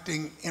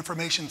collecting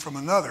information from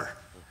another,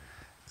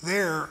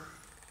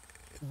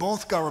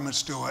 both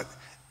governments do it,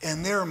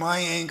 and my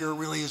anger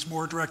really is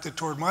more directed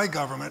toward my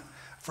government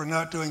for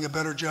not doing a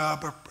better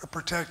job of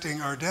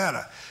protecting our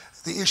data.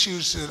 The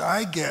issues that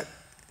I get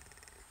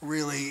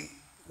really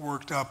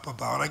worked up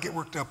about, I get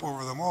worked up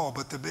over them all,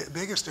 but the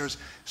biggest is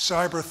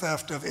cyber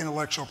theft of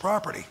intellectual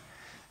property.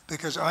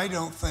 Because I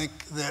don't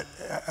think that,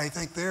 I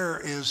think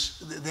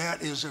that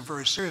is a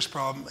very serious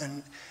problem,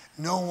 and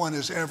no one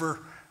has ever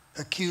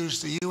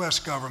accused the US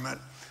government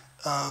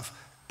of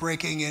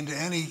breaking into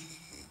any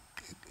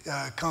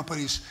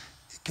company's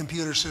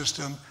computer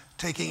system,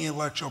 taking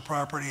intellectual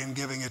property and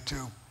giving it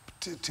to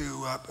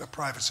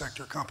private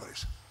sector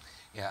companies.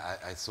 Yeah,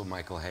 I saw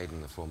Michael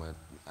Hayden, the former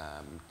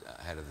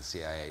head of the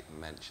CIA,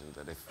 mentioned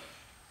that if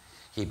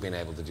he'd been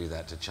able to do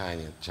that to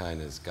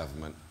China's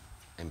government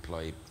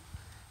employee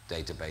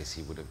database,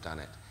 he would have done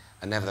it.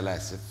 And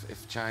nevertheless,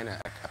 if China,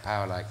 a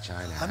power like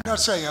China... I'm not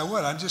saying I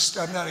would,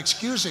 I'm not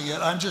excusing it,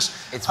 I'm just...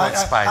 It's what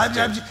spies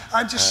do.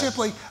 I'm just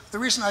simply, the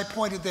reason I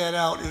pointed that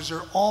out is there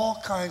are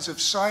all kinds of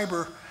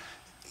cyber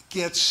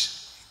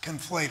gets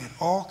conflated,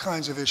 all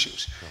kinds of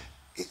issues. Sure.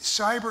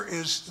 Cyber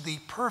is the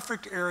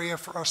perfect area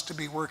for us to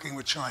be working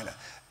with China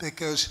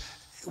because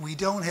we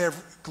don't have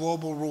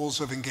global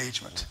rules of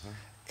engagement.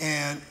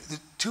 And the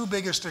two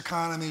biggest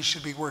economies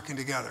should be working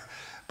together.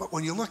 But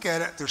when you look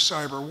at it, there's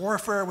cyber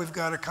warfare, we've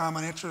got a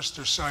common interest,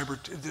 there's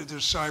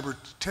cyber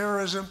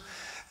terrorism,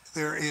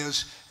 there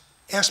is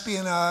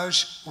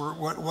espionage, where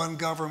one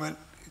government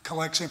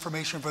collects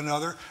information from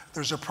another.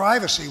 There's a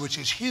privacy, which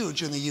is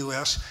huge in the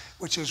US,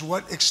 which is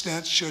what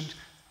extent should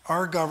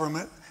our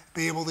government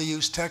be able to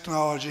use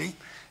technology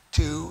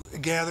to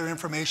gather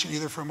information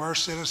either from our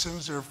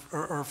citizens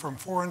or from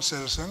foreign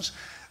citizens.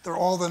 There are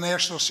all the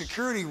national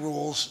security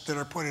rules that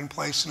are put in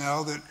place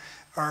now that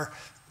are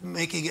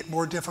making it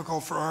more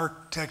difficult for our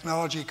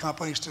technology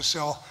companies to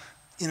sell,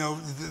 you know,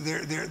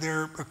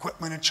 their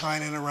equipment in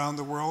China and around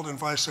the world, and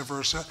vice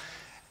versa.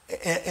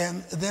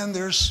 And then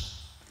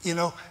there's, you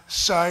know,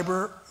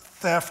 cyber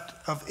theft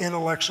of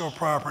intellectual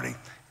property,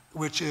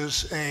 which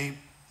is a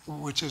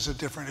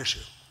different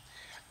issue.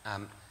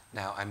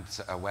 Now, I'm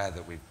aware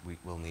that we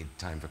will need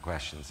time for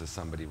questions, so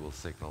somebody will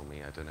signal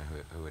me. I don't know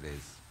who it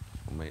is.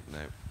 No,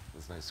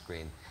 there's no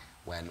screen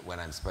when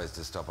I'm supposed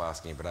to stop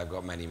asking, but I've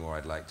got many more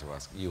I'd like to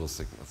ask. You will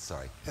signal,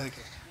 sorry.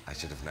 Okay. I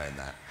should have known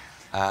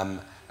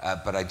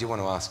that. But I do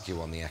want to ask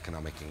you on the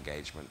economic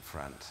engagement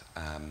front.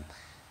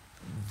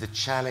 The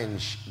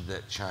challenge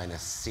that China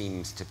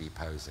seems to be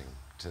posing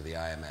to the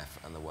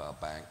IMF and the World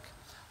Bank,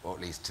 or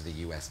at least to the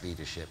US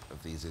leadership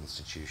of these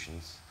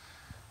institutions,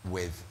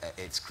 with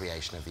its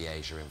creation of the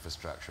Asia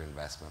Infrastructure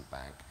Investment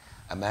Bank.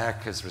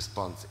 America's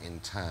response in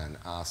turn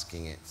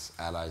asking its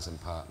allies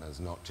and partners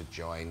not to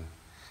join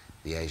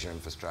the Asia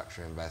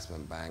Infrastructure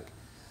Investment Bank.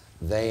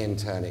 They in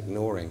turn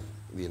ignoring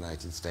the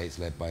United States,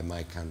 led by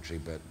my country,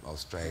 but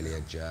Australia,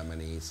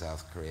 Germany,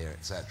 South Korea,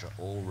 etc.,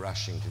 all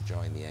rushing to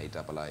join the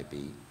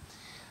AIIB.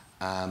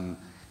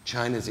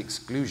 China's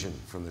exclusion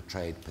from the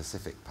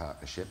Trade-Pacific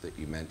Partnership that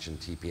you mentioned,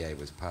 TPA,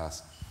 was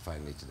passed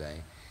finally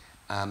today.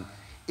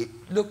 It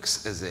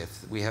looks as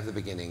if we have the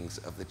beginnings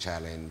of the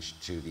challenge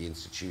to the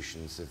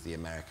institutions of the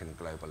American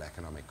global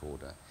economic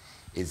order.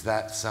 Is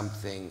that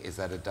something, is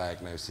that a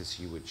diagnosis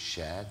you would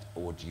share,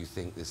 or do you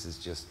think this is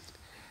just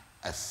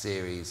a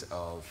series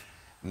of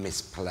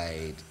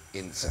misplayed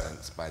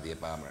incidents by the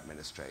Obama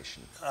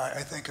administration?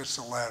 I think it's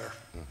the latter.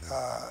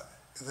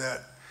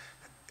 That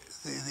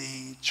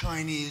the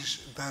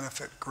Chinese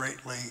benefit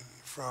greatly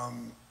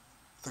from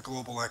the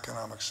global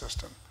economic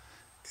system,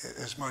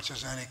 as much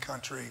as any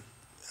country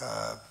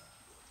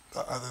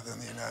other than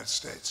the United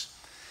States.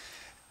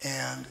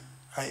 And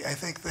I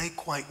think they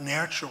quite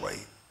naturally,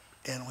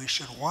 and we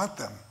should want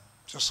them,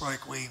 just like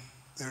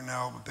they're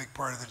now a big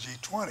part of the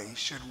G20,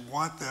 should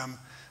want them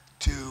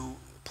to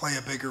play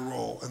a bigger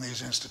role in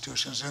these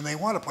institutions, and they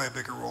want to play a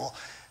bigger role.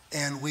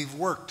 And we've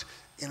worked,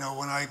 when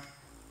I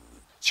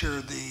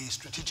chaired the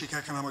Strategic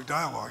Economic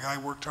Dialogue, I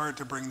worked hard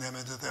to bring them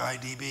into the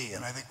IDB,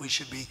 and I think we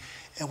should be,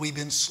 and we've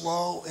been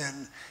slow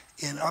in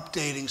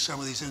updating some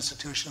of these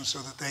institutions so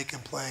that they can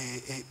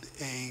play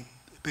a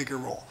bigger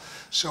role.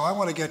 So I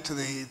want to get to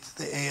the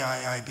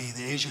AIIB,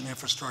 the Asian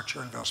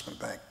Infrastructure Investment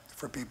Bank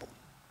for people,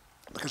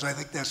 because I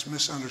think that's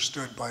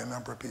misunderstood by a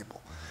number of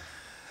people.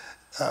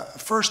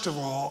 First of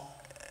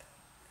all,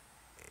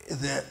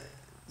 that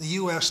the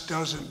US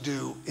doesn't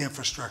do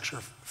infrastructure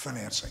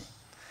financing,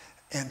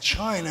 and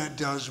China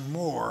does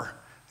more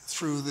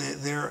through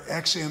their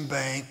Exim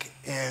Bank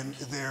and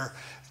their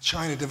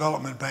China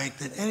Development Bank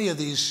than any of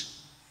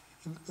these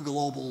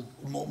global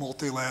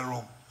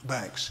multilateral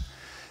banks.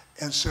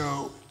 And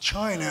so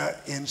China,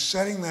 in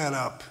setting that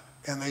up,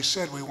 and they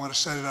said we want to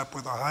set it up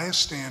with the highest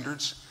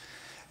standards,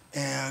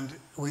 and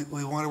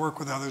we want to work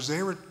with others,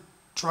 they were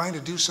trying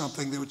to do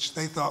something which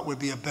they thought would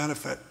be a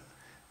benefit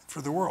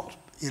for the world.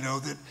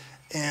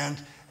 And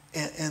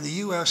the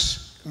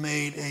U.S.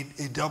 made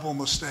a double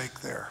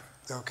mistake there,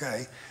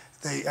 okay?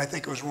 I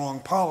think it was wrong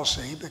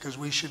policy, because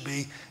we should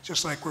be,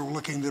 just like we're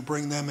looking to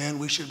bring them in,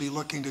 we should be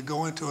looking to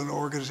go into an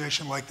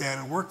organization like that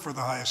and work for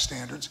the highest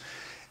standards.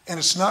 And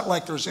it's not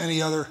like there's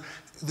any other,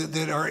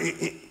 that our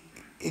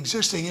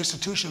existing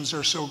institutions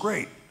are so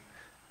great.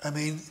 I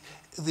mean,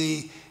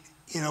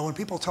 when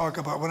people talk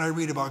about, when I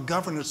read about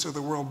governance of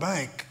the World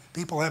Bank,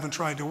 people haven't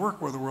tried to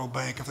work with the World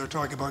Bank if they're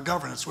talking about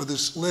governance, with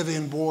this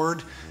live-in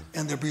board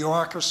and the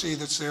bureaucracy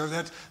that's there.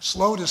 That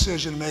slow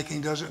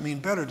decision-making doesn't mean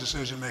better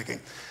decision-making.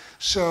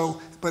 So,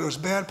 but it was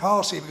bad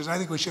policy, because I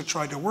think we should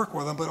try to work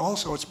with them, but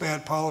also it's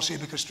bad policy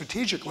because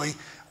strategically,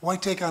 why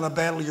take on a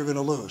battle you're going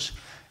to lose?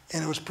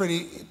 And it was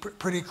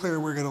pretty clear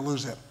we're going to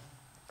lose it.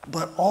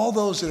 But all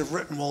those that have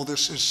written, well,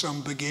 this is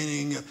some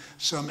beginning,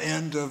 some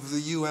end of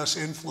the US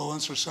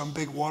influence or some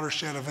big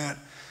watershed event,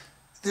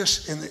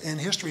 this in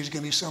history is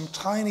going to be some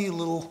tiny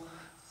little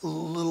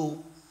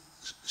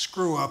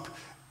screw up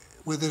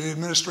with an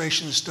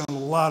administration that's done a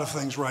lot of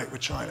things right with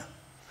China,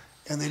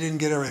 and they didn't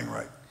get everything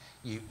right.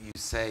 You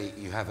say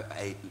you have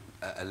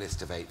a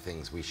list of 8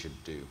 things we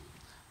should do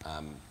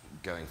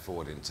going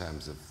forward in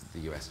terms of the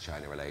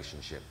US-China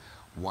relationship,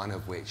 one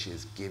of which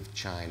is give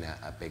China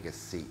a bigger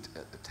seat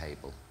at the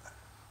table.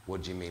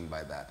 What do you mean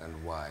by that,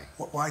 and why?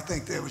 Well, I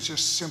think that was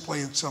just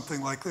simply in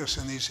something like this,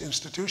 in these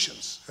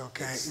institutions,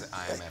 okay? It's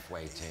IMF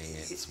weighting,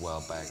 it's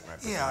World Bank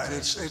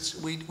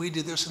representation. Yeah, we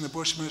did this in the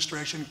Bush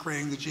administration,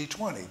 creating the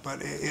G20, but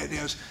it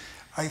is,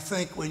 I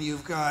think when you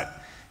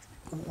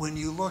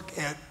look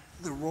at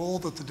the role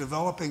that the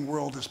developing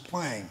world is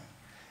playing,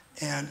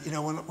 and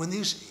when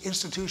these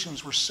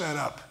institutions were set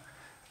up,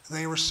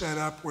 they were set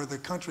up where the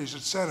countries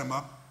that set them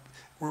up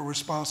were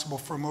responsible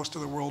for most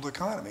of the world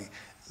economy.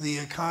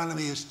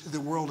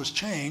 The world has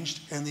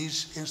changed, and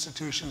these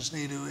institutions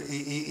need to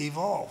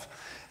evolve.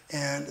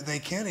 And they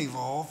can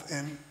evolve,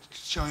 and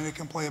China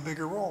can play a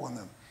bigger role in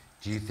them.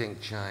 Do you think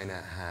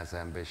China has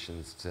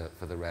ambitions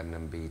for the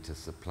renminbi to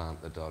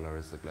supplant the dollar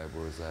as the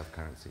global reserve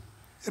currency?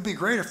 It'd be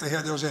great if they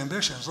had those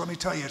ambitions. Let me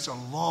tell you, it's a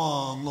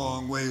long,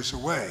 long ways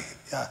away.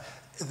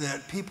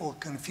 That people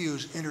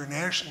confuse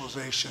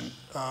internationalization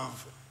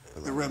of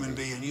the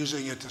renminbi and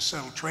using it to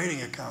settle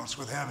trading accounts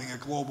with having a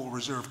global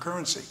reserve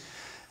currency.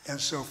 And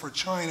so for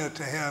China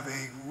to have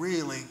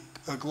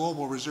a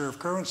global reserve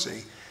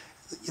currency,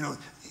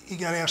 you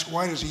got to ask,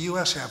 why does the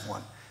U.S. have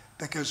one?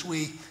 Because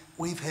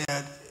we've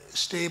had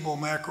stable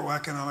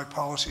macroeconomic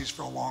policies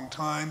for a long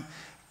time.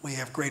 We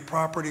have great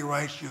property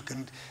rights.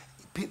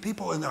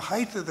 People in the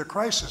height of the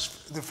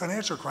crisis, the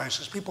financial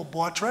crisis, people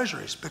bought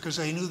treasuries because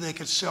they knew they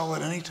could sell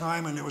at any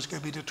time, and it was going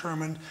to be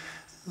determined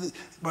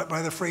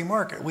by the free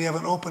market. We have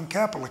an open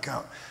capital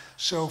account.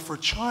 So for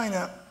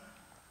China,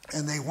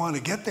 and they want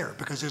to get there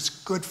because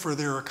it's good for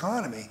their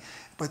economy,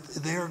 but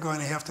they're going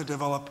to have to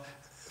develop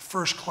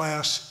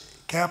first-class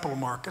capital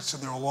markets,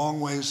 and they're a long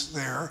ways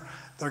there.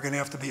 They're going to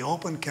have to be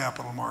open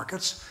capital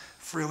markets,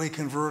 freely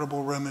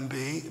convertible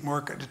renminbi,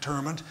 market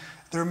determined.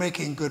 They're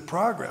making good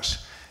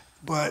progress.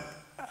 But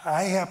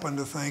I happen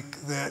to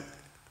think that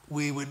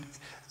the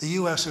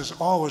U.S. is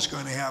always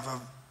going to have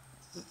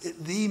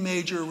the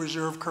major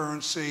reserve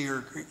currency,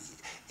 or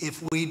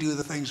if we do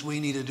the things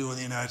we need to do in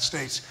the United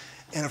States.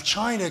 And if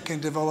China can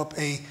develop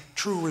a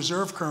true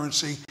reserve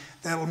currency,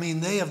 that'll mean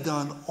they have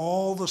done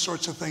all the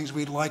sorts of things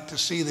we'd like to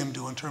see them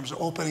do in terms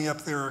of opening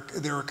up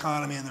their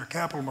economy and their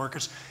capital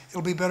markets.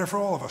 It'll be better for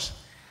all of us.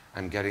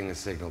 I'm getting the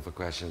signal for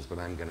questions, but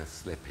I'm going to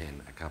slip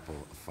in a couple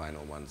of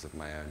final ones of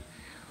my own.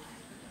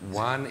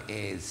 One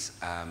is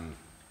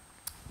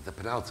the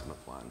penultimate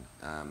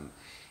one.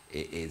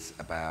 It is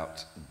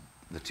about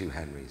the two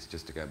Henrys,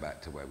 just to go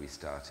back to where we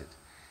started.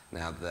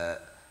 Now, the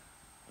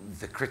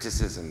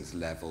criticisms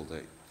leveled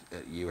at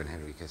you and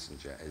Henry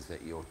Kissinger is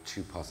that you're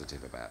too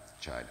positive about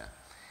China,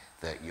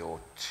 that you're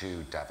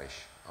too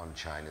dovish on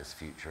China's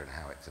future and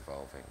how it's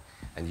evolving.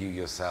 And you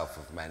yourself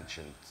have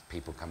mentioned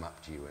people come up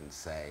to you and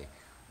say,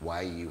 why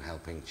are you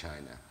helping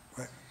China?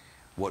 Right.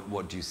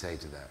 What do you say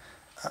to that?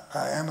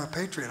 I am a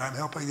patriot. I'm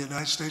helping the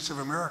United States of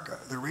America.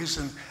 The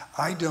reason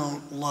I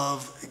don't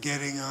love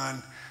getting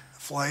on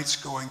flights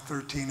going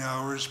 13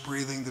 hours,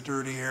 breathing the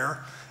dirty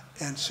air,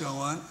 and so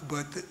on,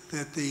 but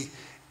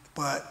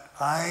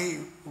I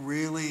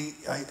really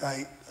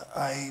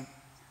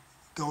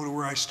go to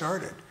where I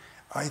started.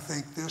 I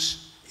think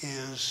this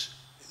is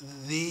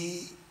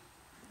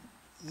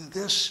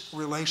this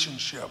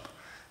relationship,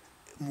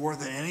 more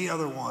than any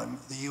other one,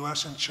 the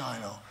U.S. and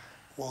China,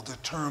 will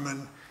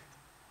determine,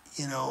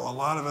 a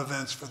lot of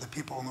events for the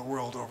people in the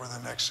world over the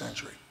next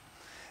century.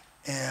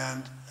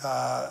 And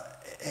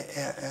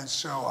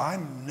so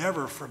I'm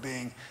never for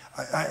being,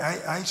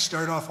 I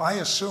start off, I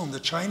assume the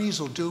Chinese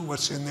will do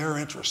what's in their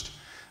interest.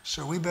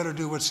 So we better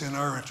do what's in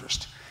our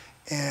interest.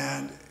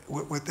 And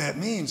what that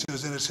means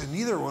is that it's in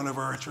neither one of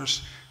our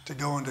interests to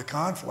go into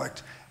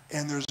conflict.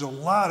 And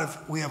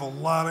we have a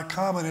lot of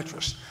common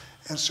interests.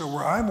 And so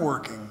where I'm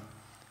working,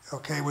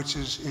 okay, which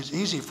is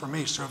easy for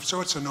me,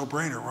 so it's a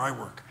no-brainer where I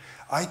work.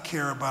 I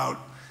care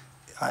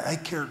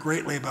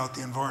greatly about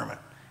the environment.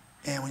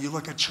 And when you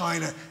look at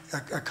China,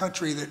 a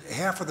country that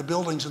half of the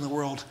buildings in the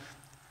world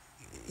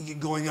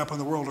going up in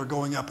the world are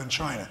going up in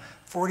China.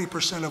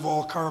 40% of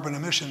all carbon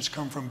emissions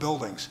come from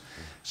buildings.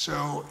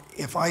 So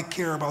if I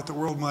care about the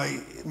world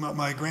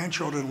my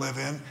grandchildren live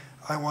in,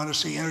 I want to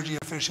see energy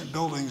efficient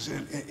buildings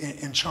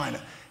in China.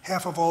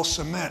 Half of all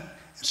cement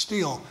and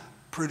steel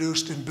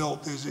produced and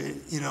built is,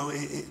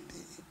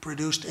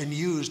 produced and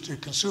used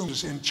and consumed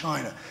is in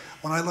China.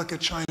 When I look at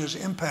China's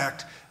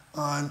impact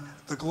on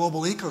the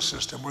global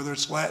ecosystem, whether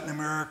it's Latin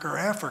America or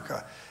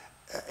Africa,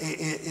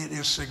 it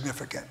is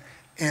significant.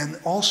 And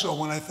also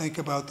when I think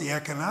about the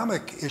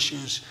economic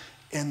issues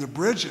and the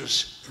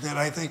bridges that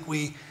I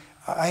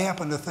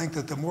happen to think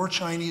that the more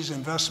Chinese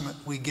investment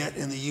we get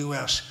in the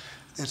US,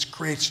 it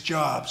creates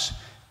jobs.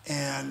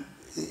 And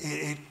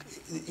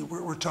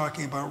we're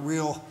talking about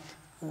real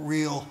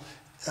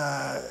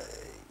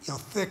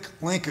thick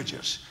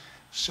linkages.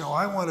 So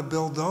I want to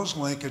build those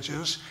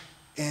linkages,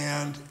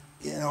 and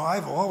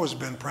I've always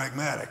been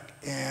pragmatic,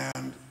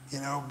 and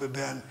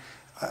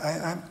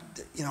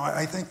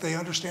I think they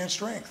understand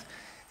strength,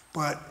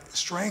 but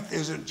strength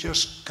isn't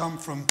just come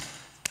from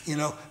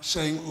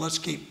saying let's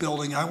keep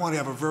building. I want to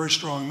have a very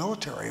strong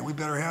military, and we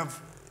better have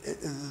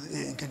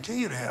and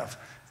continue to have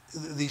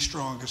the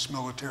strongest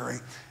military.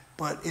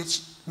 But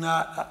it's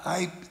not.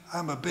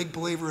 I'm a big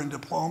believer in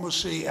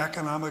diplomacy,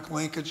 economic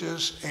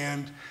linkages,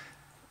 and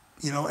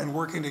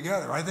working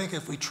together. I think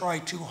if we try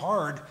too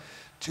hard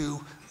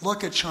to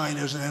look at China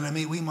as an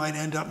enemy, we might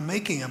end up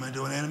making them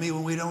into an enemy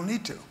when we don't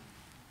need to.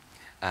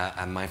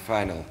 And my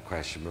final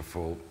question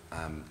before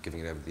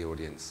giving it over to the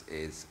audience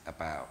is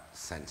about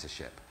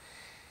censorship.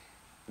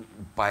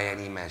 By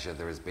any measure,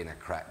 there has been a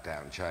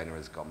crackdown. China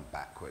has gone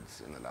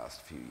backwards in the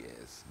last few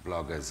years.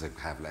 Bloggers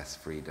have less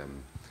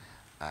freedom.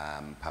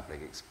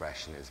 Public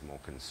expression is more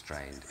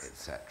constrained,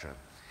 etc.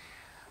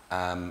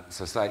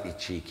 So slightly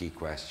cheeky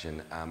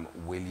question.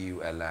 Will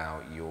you allow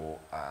your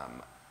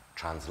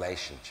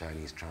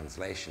Chinese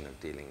translation of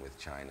Dealing with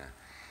China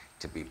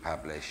to be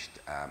published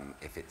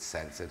if it's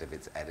censored, if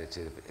it's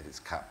edited, if it's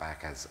cut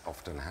back, as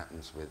often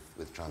happens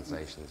with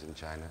translations in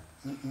China?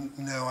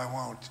 No, I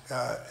won't.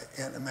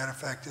 And a matter of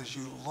fact, as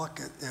you look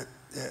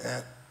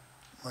at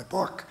my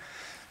book,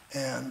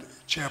 and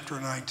chapter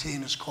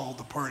 19 is called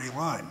The Party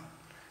Line.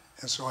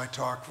 And so I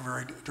talk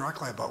very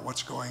directly about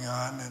what's going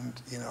on and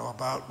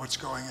about what's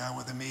going on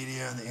with the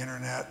media and the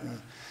internet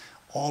and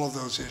all of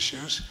those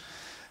issues.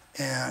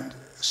 And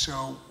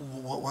so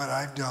what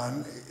I've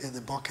done,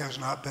 the book has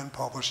not been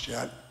published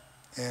yet,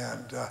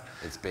 and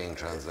it's being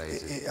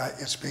translated.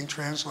 It's being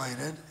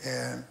translated,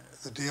 and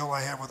the deal I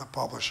have with the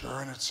publisher,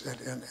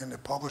 and the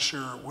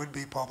publisher,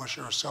 would-be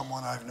publisher, is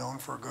someone I've known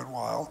for a good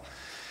while,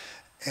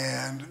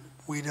 and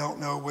we don't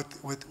know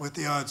what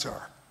the odds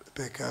are,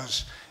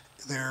 because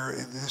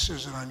this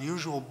is an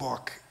unusual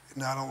book,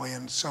 not only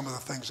in some of the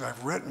things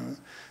I've written,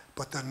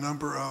 but the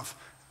number of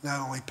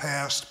not only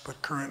past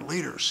but current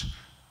leaders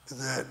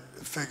that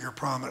figure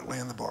prominently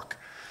in the book.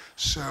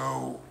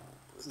 So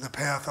the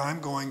path I'm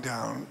going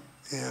down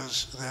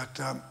is that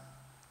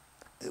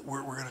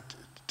we're going to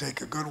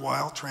take a good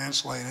while,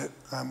 translate it.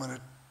 I'm going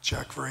to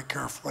check very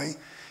carefully,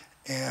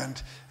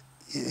 and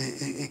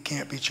it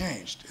can't be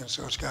changed. And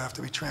so it's going to have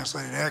to be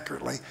translated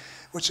accurately,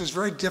 which is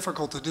very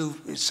difficult to do,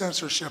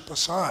 censorship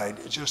aside,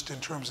 just in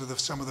terms of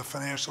some of the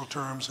financial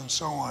terms and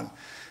so on,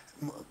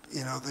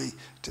 you know,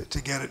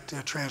 to get it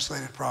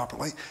translated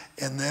properly.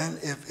 And then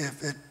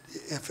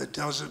if it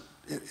doesn't,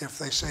 if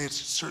they say it's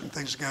certain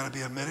things got to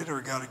be omitted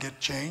or got to get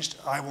changed,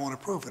 I won't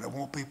approve it. It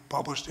won't be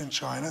published in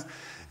China.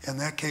 In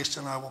that case,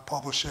 then I will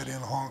publish it in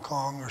Hong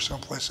Kong or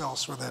someplace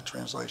else for that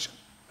translation.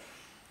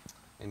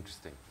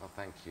 Interesting. Well,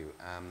 thank you.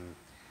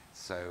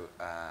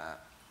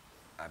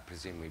 I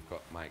presume we've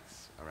got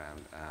mics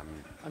around.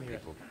 I'm here.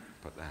 People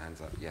put their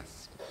hands up.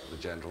 Yes, the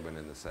gentleman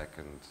in the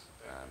second.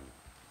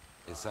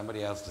 Is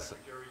somebody else to?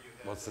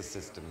 What's the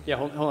system? Yeah,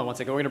 hold on one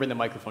second. We're going to bring the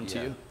microphone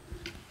to you.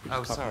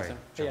 Oh, sorry.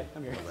 Hey, yeah,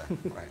 I'm here.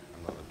 Right,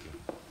 I'm not looking.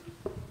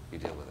 You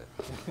deal with it.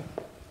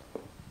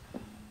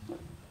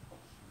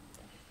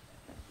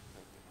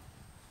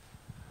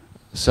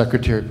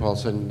 Secretary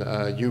Paulson,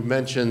 you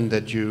mentioned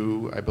that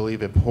you, I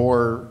believe,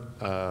 abhor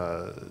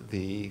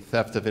the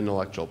theft of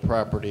intellectual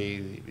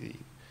property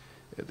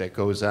that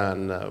goes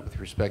on with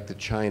respect to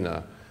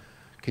China.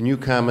 Can you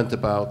comment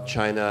about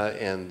China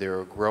and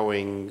their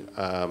growing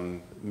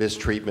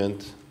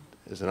mistreatment,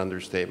 is an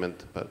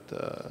understatement, but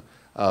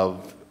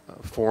of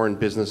foreign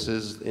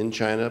businesses in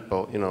China,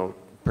 both, you know,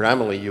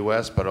 predominantly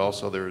U.S., but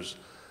also there's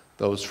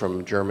those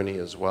from Germany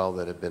as well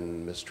that have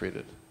been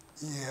mistreated?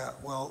 Yeah,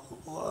 well,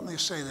 let me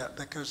say that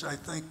because I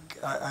think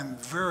I'm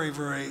very,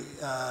 very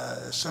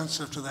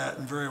sensitive to that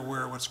and very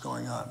aware of what's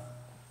going on.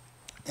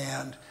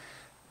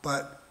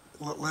 But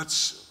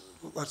let's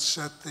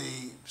set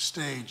the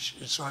stage.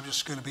 So I'm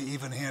just going to be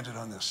even-handed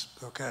on this,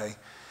 okay?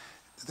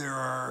 There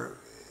are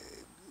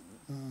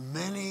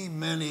many,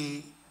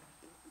 many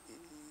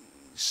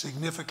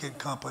significant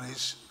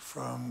companies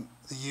from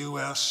the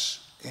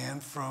U.S.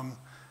 and from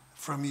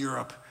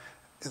Europe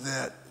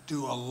that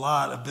do a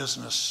lot of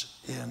business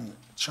in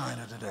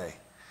China today.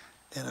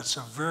 And it's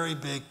a very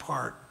big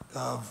part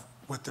of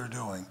what they're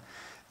doing.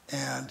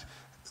 And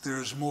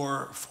there's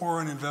more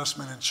foreign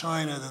investment in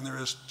China than there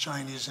is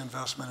Chinese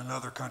investment in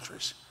other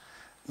countries,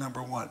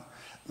 number one.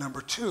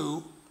 Number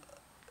two,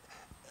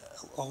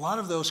 a lot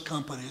of those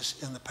companies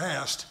in the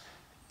past,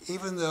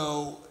 even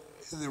though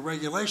the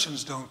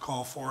regulations don't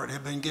call for it,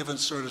 have been given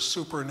sort of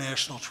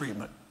supranational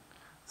treatment.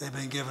 They've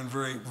been given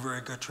very,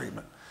 very good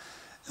treatment.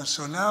 And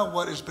so now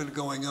what has been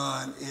going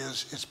on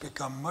is it's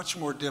become much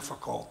more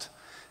difficult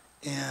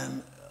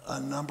in a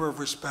number of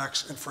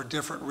respects and for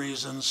different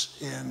reasons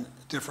in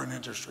different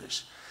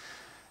industries.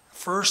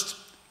 First,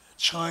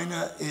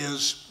 China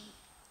is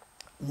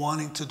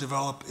wanting to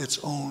develop its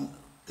own,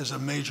 as a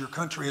major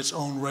country, its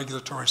own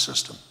regulatory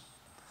system.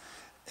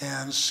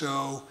 And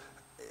so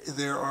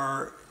there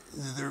are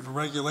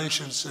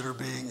regulations that are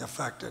being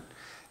affected.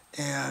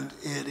 And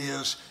it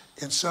is,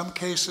 in some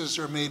cases,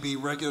 there may be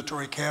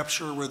regulatory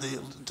capture where the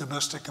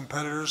domestic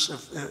competitors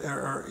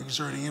are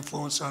exerting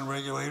influence on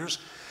regulators.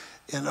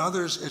 In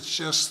others, it's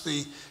just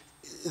they're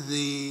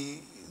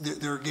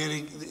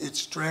getting,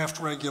 it's draft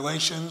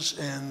regulations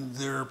and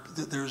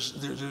there's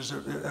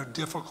a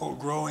difficult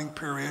growing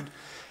period.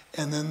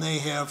 And then they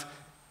have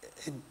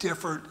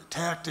different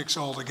tactics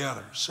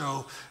altogether.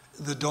 So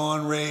the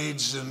dawn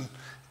raids and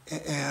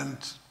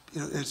you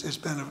know, it's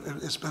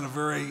been a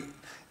very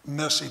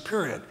messy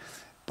period.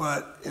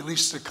 But at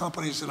least the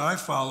companies that I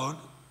followed,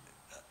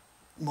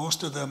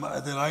 most of them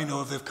that I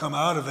know of, they've come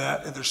out of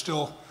that and they're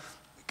still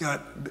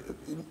got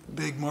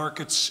big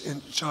markets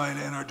in China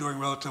and are doing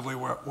relatively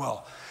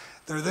well.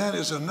 There then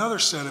is another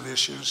set of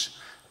issues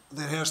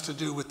that has to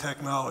do with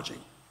technology,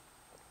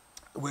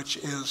 which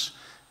is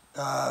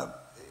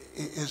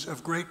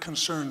of great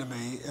concern to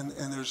me,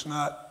 and there's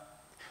not,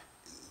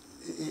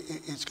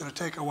 it's going to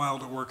take a while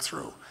to work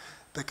through,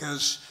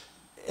 because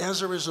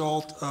as a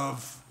result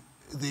of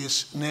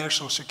these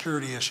national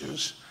security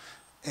issues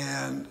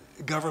and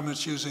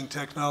governments using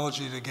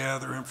technology to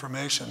gather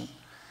information.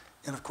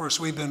 And of course,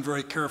 we've been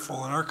very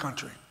careful in our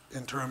country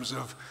in terms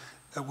of,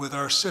 with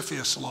our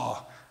CFIUS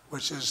law,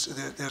 which is,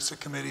 that's the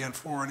Committee on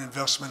Foreign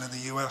Investment in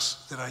the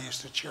US that I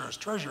used to chair as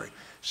Treasury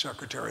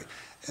Secretary.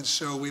 And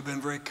so we've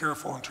been very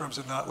careful in terms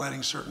of not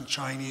letting certain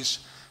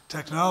Chinese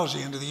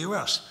technology into the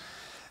US.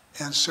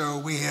 And so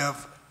we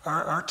have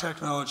our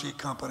technology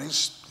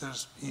companies,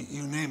 there's,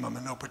 you name them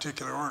in no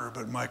particular order,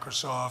 but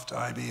Microsoft,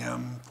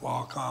 IBM,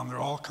 Qualcomm, there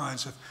are all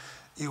kinds of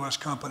US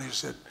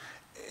companies that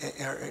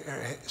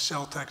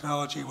sell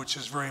technology, which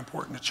is very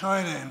important to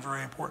China and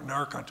very important to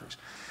our countries.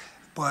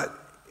 But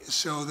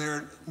so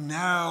there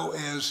now,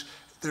 as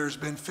there's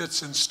been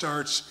fits and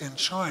starts in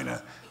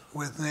China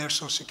with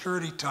national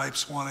security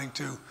types wanting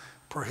to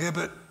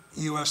prohibit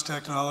US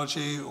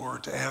technology or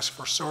to ask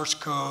for source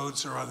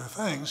codes or other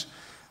things,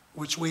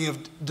 which we have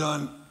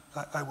done,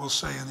 I will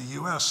say, in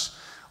the US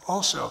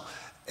also.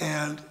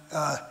 And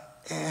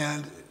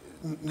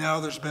now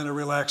there's been a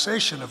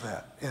relaxation of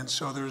that. And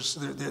so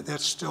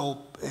that's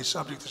still a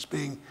subject that's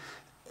being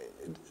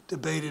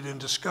debated and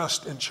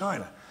discussed in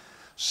China.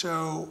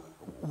 So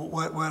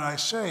what I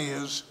say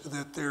is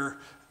that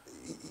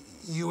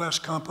US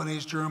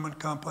companies, German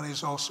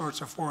companies, all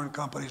sorts of foreign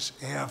companies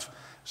have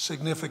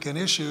significant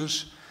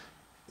issues.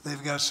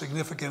 They've got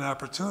significant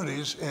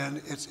opportunities,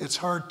 and it's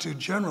hard to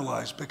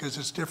generalize because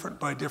it's different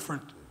by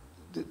different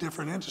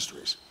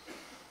industries.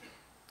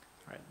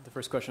 All right, the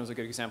first question was a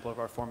good example of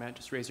our format.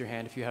 Just raise your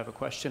hand if you have a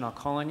question. I'll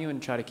call on you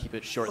and try to keep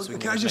it short. So we Can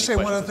get I as just many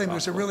say one other questions thing,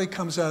 as because it possible. really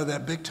comes out of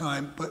that big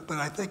time, but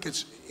I think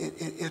it's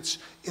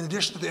in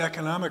addition to the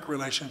economic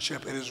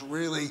relationship, it has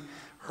really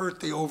hurt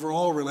the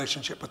overall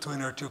relationship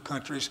between our two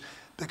countries,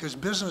 because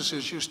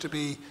businesses used to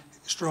be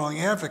strong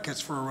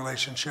advocates for a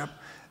relationship,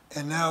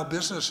 and now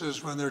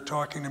businesses, when they're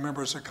talking to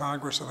members of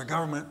Congress or the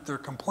government, they're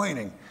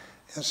complaining.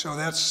 And so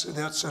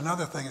that's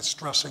another thing that's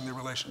stressing the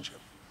relationship.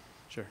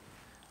 Sure.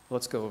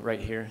 Let's go right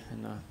here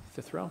in the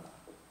fifth row.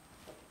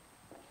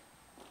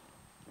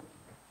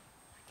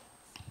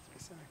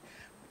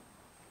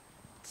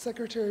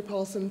 Secretary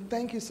Paulson,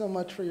 thank you so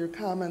much for your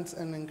comments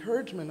and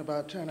encouragement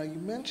about China. You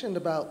mentioned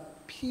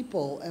about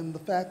people and the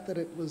fact that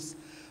it was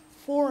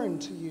foreign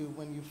to you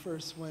when you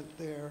first went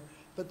there,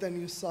 but then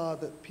you saw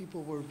that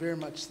people were very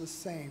much the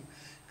same.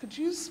 Could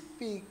you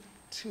speak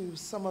to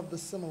some of the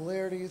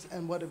similarities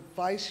and what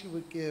advice you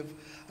would give?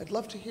 I'd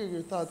love to hear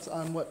your thoughts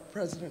on what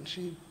President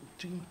Xi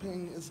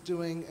Jinping is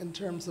doing in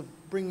terms of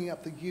bringing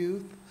up the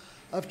youth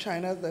of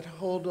China that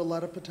hold a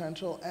lot of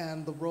potential,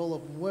 and the role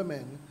of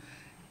women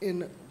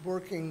in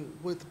working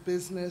with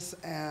business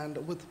and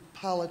with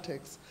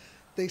politics.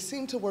 They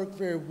seem to work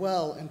very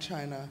well in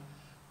China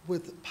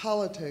with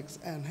politics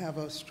and have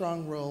a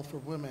strong role for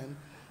women.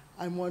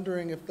 I'm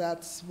wondering if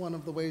that's one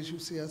of the ways you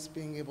see us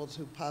being able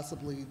to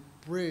possibly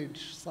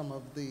bridge some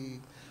of the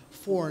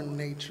foreign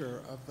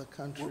nature of the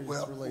country's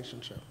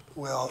relationship.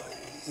 Well,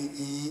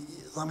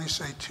 let me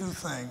say two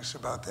things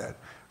about that.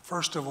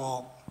 First of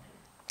all,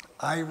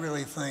 I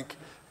really think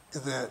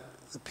that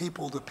the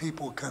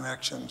people-to-people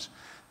connections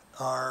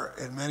are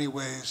in many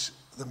ways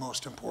the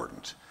most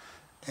important.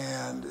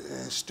 And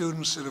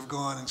students that have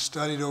gone and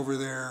studied over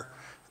there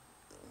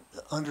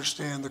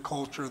understand the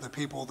culture, the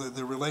people,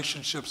 the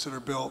relationships that are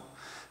built.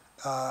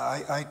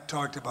 I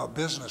talked about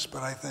business,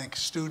 but I think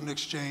student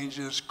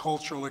exchanges,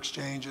 cultural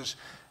exchanges,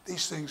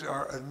 these things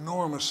are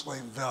enormously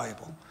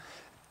valuable.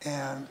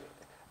 And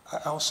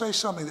I'll say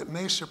something that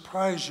may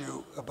surprise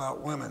you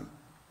about women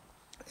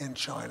in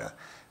China,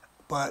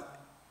 but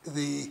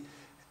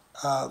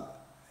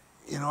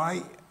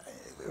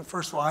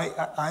first of all,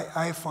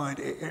 I find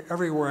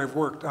everywhere I've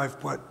worked, I've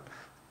put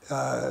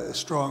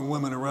strong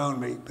women around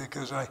me,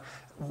 because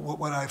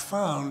what I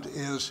found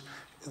is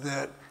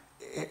that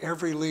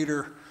every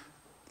leader,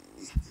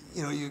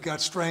 you've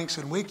got strengths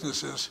and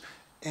weaknesses,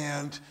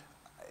 and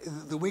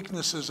the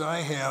weaknesses I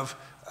have,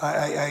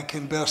 I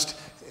can best,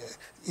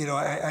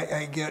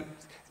 I get,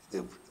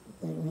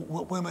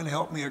 women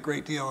help me a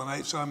great deal,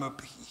 and so I'm a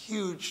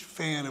huge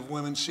fan of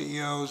women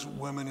CEOs,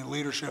 women in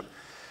leadership,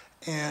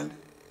 and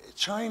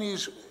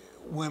Chinese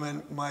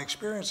women, my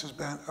experience has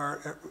been,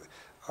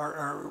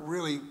 are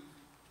really,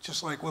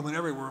 just like women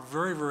everywhere,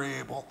 very, very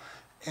able,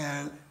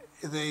 and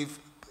they've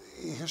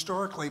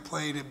historically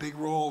played a big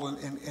role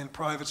in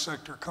private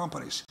sector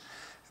companies.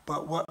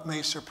 But what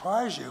may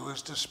surprise you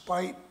is,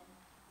 despite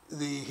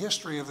the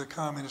history of the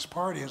Communist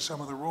Party and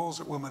some of the roles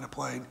that women have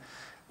played,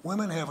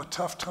 women have a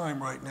tough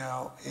time right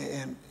now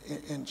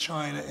in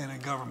China and in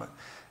government.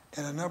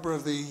 And a number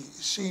of the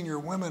senior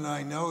women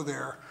I know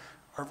there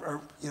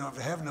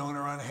have known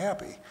are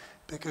unhappy,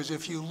 because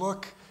if you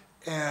look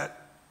at,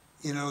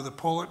 the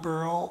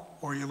Politburo,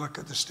 or you look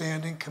at the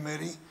Standing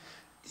Committee,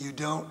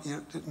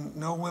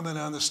 no women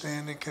on the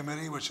Standing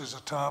Committee, which is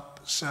a top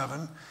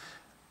 7.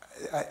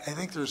 I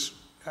think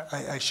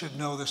I should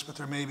know this, but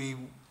there may be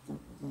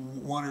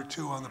 1 or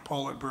 2 on the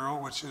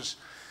Politburo, which is,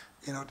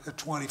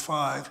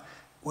 25.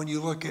 When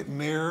you look at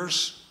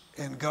mayors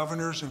and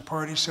governors and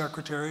party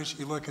secretaries,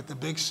 you look at the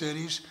big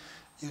cities,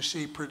 you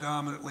see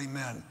predominantly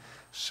men.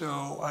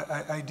 So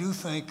I do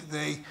think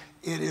it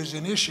is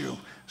an issue.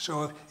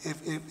 So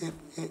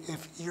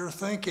if you're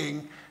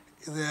thinking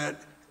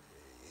that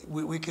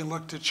we can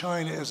look to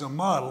China as a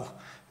model,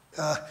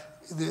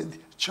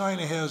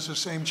 China has the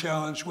same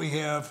challenge we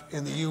have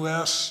in the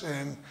US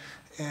and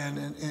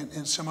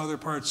in some other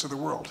parts of the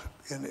world.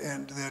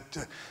 And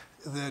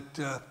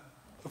that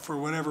for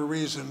whatever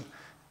reason,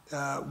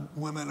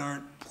 women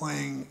aren't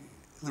playing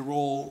the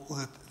role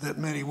that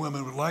many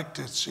women would like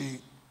to see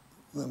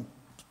them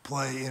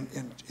play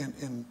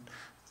in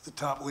the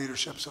top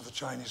leaderships of the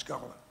Chinese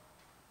government.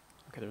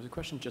 Okay, there was a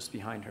question just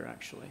behind her,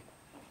 actually.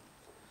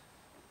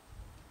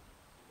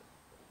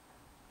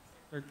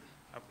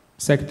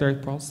 Secretary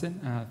Paulson,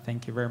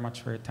 thank you very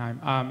much for your time.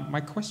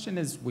 My question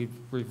is, we've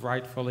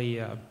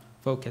rightfully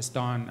focused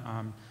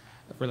on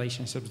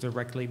relationships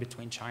directly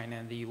between China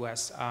and the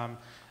US.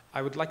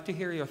 I would like to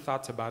hear your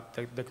thoughts about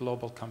the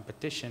global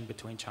competition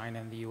between China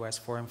and the US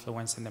for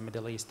influence in the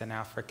Middle East and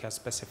Africa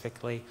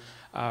specifically.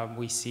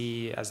 We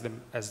see as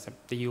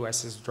the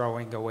US is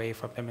drawing away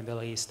from the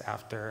Middle East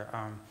after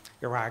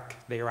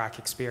the Iraq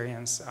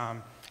experience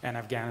and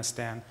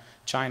Afghanistan.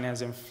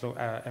 China's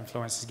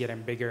influence is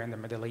getting bigger in the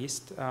Middle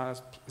East,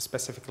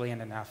 specifically,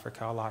 and in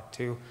Africa a lot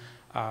too.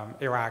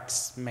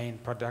 Iraq's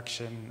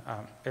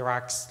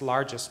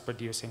largest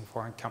producing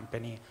foreign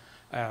company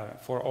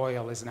for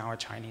oil is now a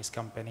Chinese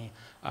company.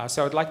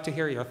 So I'd like to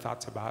hear your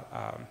thoughts about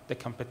the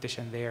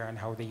competition there and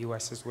how the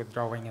US is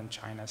withdrawing and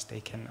China's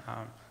taken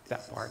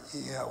that part.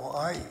 Yeah, well,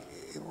 I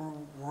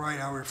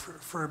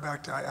refer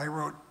back to, I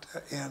wrote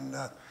in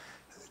the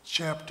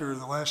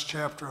last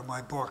chapter of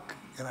my book,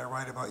 and I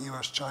write about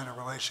US-China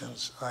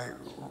relations. I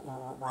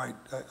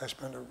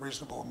spend a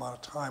reasonable amount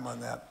of time on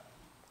that.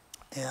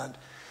 And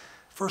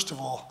first of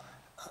all,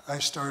 I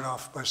start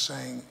off by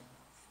saying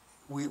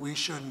we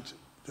shouldn't,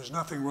 there's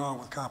nothing wrong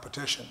with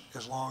competition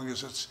as long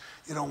as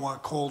you don't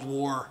want Cold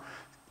War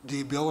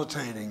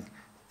debilitating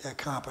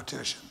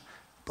competition.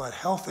 But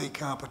healthy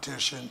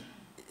competition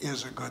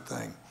is a good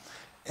thing.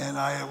 And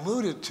I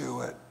alluded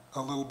to it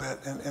a little bit,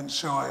 and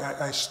so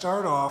I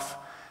start off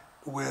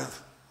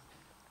with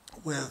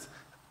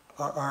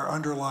our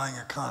underlying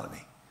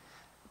economy,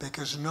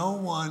 because no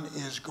one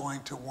is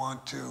going to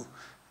want to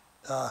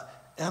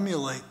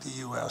emulate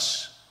the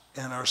US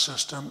and our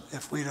system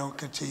if we don't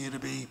continue to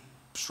be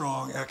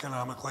strong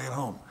economically at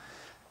home.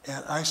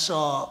 And I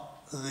saw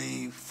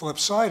the flip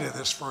side of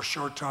this for a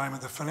short time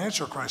in the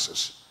financial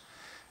crisis,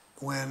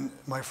 when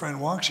my friend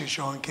Wang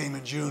Xishuang came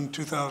in June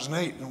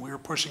 2008 and we were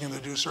pushing him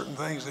to do certain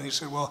things, and he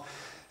said, well,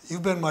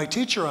 you've been my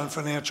teacher on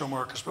financial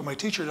markets, but my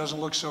teacher doesn't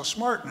look so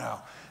smart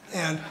now.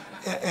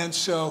 And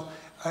so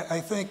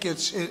I think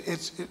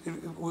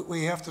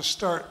we have to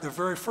start, the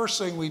very first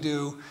thing we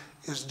do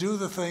is do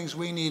the things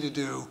we need to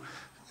do,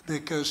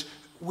 because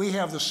we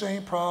have the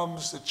same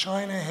problems that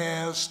China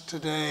has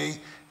today,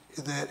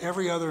 that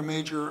every other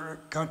major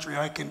country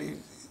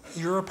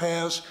Europe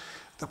has.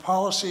 The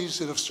policies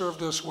that have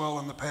served us well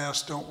in the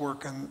past don't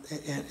work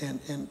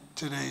in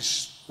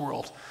today's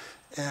world.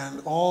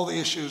 And all the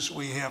issues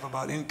we have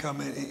about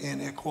income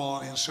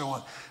inequality and so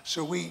on.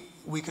 So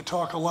we could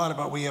talk a lot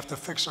about we have to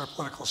fix our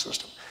political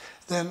system.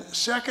 Then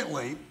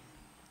secondly,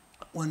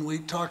 when we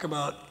talk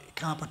about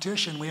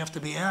competition, we have to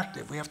be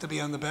active. We have to be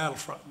on the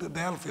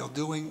battlefield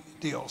doing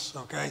deals,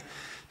 okay?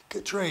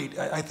 Trade,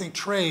 I think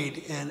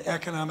trade and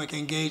economic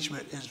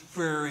engagement is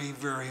very,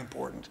 very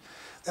important.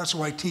 That's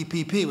why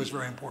TPP was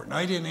very important.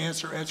 I didn't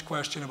answer Ed's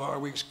question about are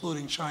we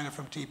excluding China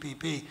from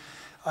TPP.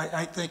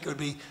 I think it would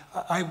be,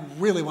 I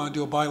really want to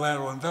do a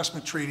bilateral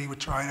investment treaty with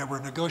China.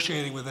 We're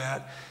negotiating with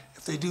that.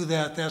 If they do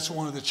that, that's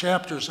one of the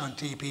chapters on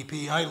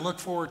TPP. I look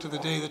forward to the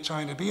day that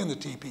China be in the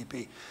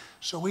TPP.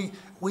 So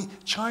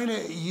China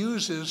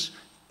uses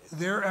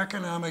their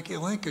economic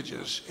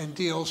linkages and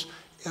deals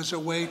as a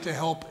way to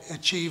help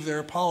achieve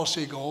their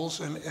policy goals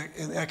in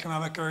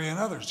economic area and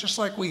others. Just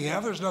like we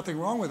have, there's nothing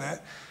wrong with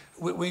that.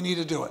 We need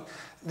to do it.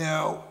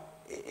 Now,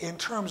 in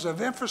terms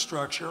of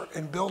infrastructure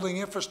and building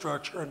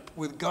infrastructure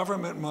with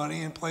government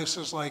money in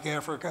places like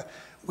Africa,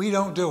 we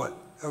don't do it,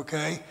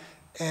 okay?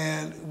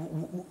 And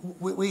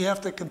we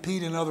have to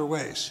compete in other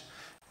ways.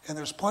 And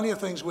there's plenty of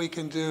things we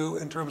can do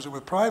in terms of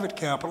with private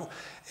capital.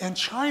 And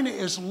China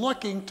is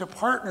looking to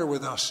partner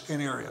with us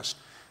in areas.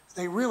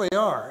 They really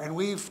are. And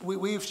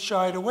we've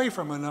shied away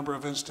from a number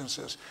of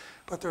instances.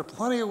 But there are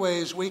plenty of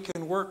ways we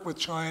can work with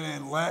China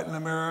in Latin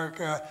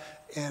America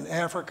and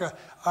Africa.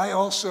 I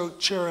also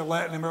chair a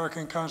Latin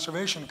American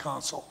Conservation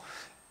Council.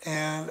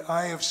 And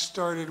I have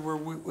started where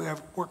we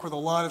have worked with a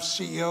lot of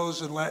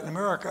CEOs in Latin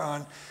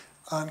America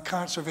on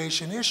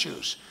conservation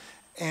issues.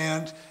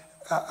 And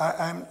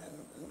I'm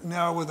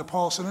now with the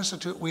Paulson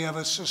Institute, we have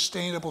a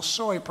sustainable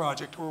soy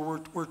project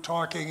where we're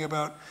talking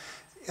about,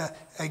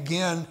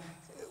 again,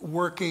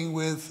 working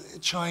with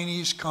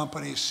Chinese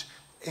companies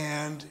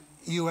and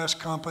US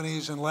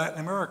companies and Latin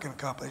American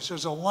companies.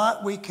 There's a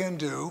lot we can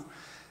do.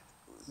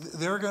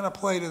 They're going to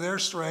play to their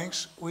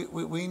strengths.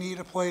 We need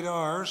to play to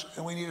ours,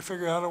 and we need to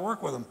figure out how to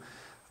work with them.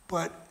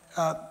 But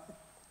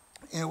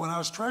when I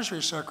was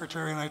Treasury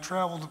Secretary and I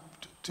traveled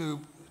to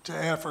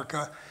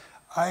Africa,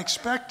 I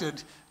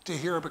expected to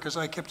hear, because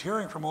I kept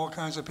hearing from all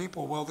kinds of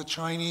people, well, the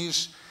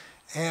Chinese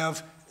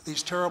have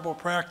these terrible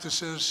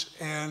practices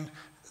and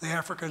the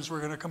Africans were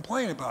going to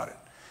complain about it.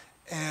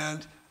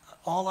 And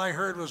all I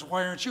heard was,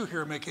 why aren't you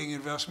here making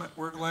investment?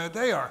 We're glad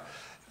they are.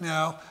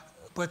 Now,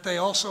 but they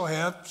also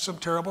have some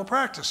terrible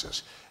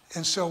practices.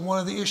 And so one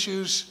of the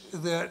issues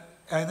that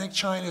I think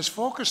China is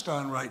focused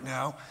on right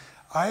now,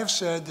 I have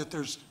said that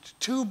there's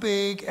two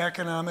big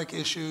economic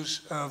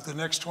issues of the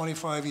next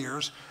 25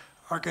 years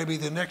are going to be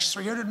the next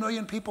 300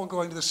 million people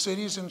going to the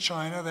cities in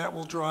China. That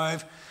will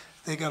drive,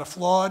 they got a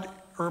flawed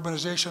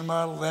urbanization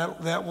model,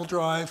 that will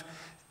drive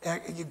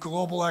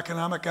global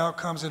economic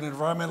outcomes and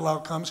environmental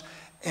outcomes,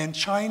 and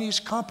Chinese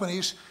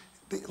companies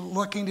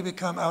looking to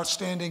become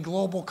outstanding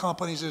global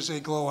companies as they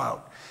glow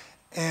out.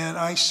 And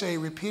I say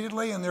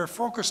repeatedly, and they're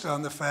focused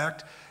on the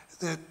fact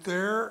that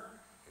their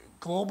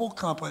global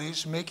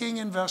companies making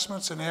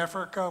investments in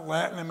Africa,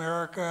 Latin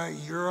America,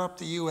 Europe,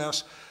 the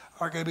US,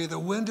 are going to be the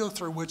window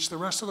through which the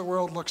rest of the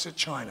world looks at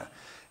China.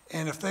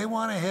 And if they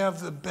want to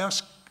have the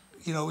best,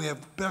 we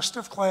have best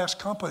of class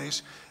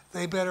companies,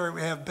 they better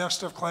have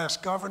best of class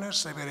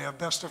governance, they better have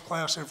best of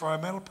class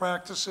environmental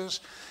practices,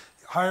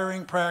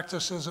 hiring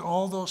practices, and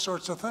all those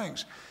sorts of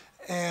things.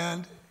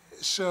 And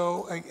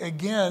so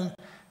again,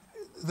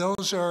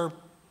 those are,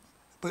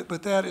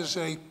 but that is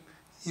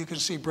you can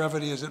see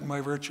brevity isn't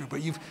my virtue,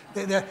 but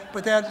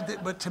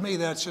to me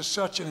that's just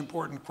such an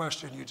important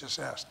question you just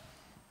asked.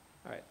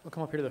 All right, we'll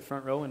come up here to the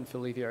front row, and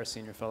Phil Levy, our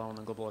senior fellow on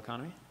the global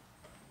economy.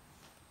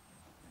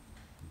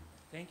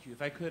 Thank you.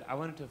 If I could, I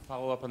wanted to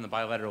follow up on the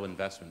bilateral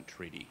investment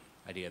treaty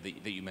idea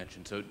that you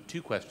mentioned. So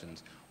 2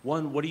 questions.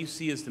 One, what do you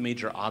see as the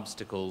major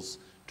obstacles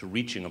to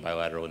reaching a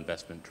bilateral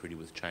investment treaty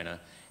with China?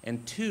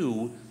 And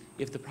 2,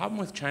 if the problem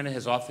with China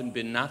has often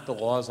been not the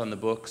laws on the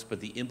books, but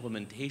the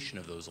implementation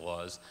of those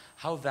laws,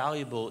 how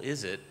valuable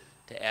is it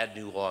to add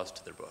new laws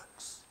to their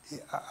books? Yeah,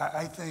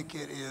 I think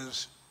it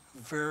is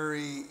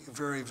very,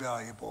 very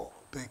valuable,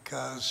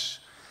 because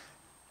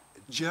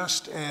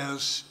just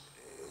as,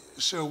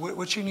 so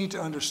what you need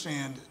to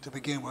understand to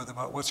begin with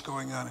about what's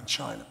going on in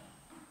China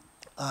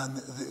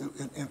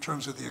in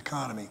terms of the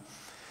economy,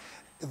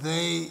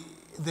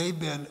 they've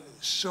been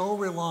so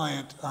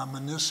reliant on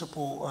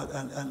municipal,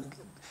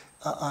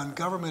 on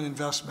government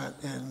investment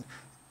in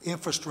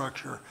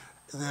infrastructure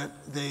that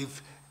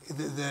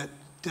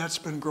debt's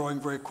been growing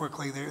very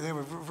quickly. They have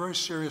a very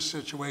serious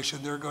situation.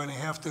 They're going to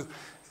have to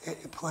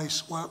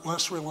place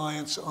less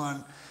reliance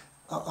on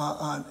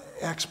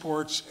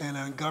exports and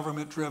on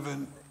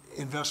government-driven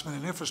investment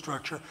in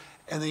infrastructure,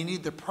 and they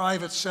need the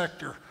private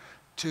sector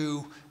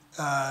to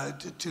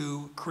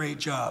create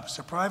jobs.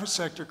 The private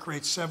sector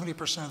creates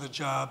 70% of the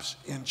jobs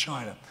in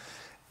China,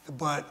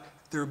 but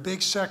there are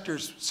big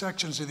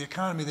sections of the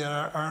economy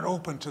that aren't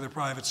open to the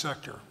private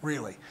sector,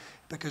 really,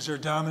 because they're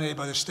dominated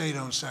by the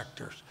state-owned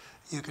sectors.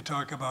 You could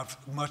talk about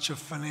much of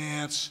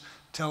finance,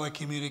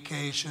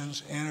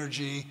 telecommunications,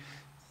 energy,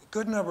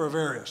 good number of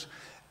areas.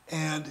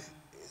 And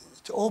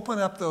to open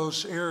up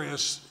those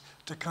areas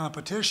to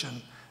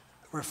competition,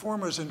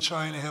 reformers in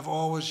China have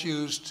always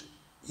used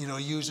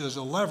as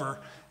a lever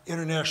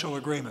international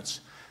agreements.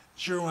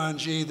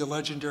 Zhuangzi, the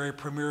legendary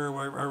premier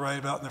I write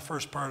about in the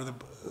first part of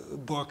the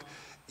book,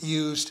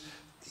 used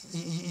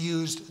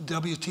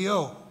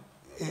WTO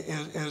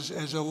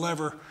as a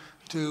lever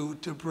to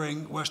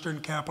bring Western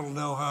capital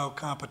know-how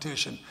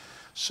competition.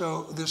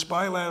 So this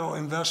bilateral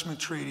investment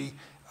treaty,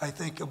 I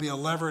think, will be a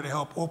lever to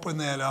help open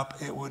that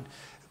up. It would,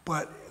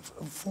 but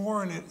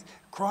foreign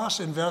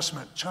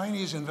cross-investment,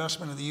 Chinese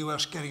investment in the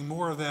U.S., getting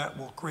more of that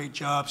will create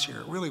jobs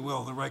here. It really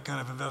will, the right kind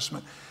of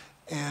investment,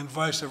 and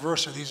vice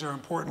versa. These are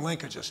important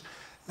linkages.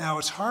 Now,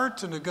 it's hard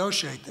to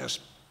negotiate this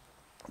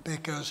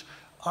because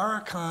our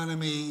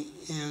economy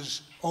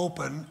is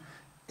open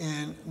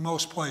in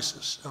most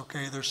places,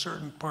 okay? There's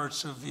certain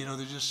parts of,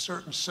 there's just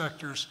certain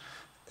sectors,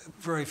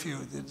 very few,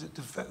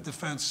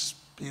 defense,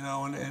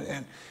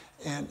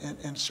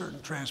 and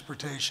certain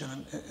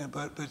transportation,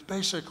 but it's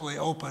basically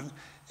open,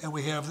 and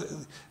we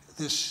have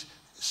this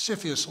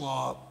CFIUS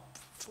law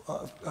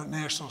of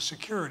national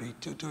security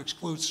to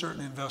exclude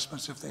certain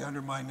investments if they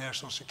undermine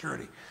national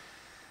security.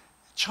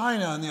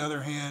 China, on the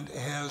other hand,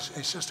 has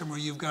a system where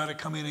you've got to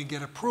come in and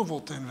get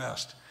approval to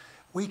invest.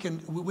 We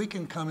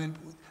can come in.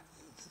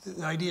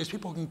 The idea is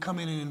people can come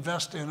in and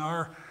invest in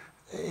our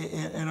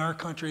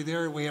country.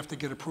 There, we have to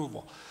get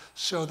approval.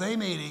 So they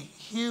made a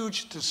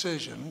huge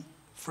decision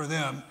for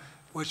them,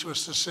 which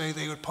was to say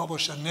they would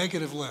publish a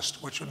negative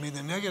list, which would mean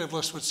the negative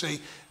list would say,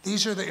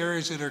 these are the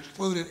areas that are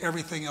excluded,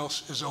 everything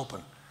else is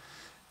open.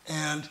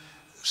 And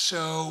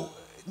so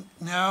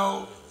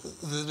now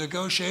the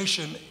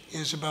negotiation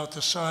is about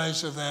the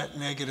size of that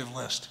negative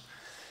list.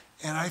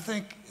 And I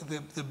think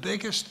the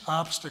biggest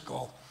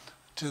obstacle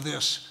to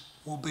this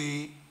will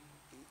be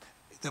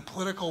the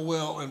political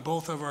will in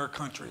both of our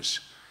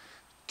countries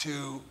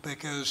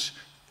because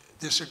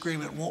this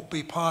agreement won't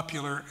be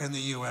popular in the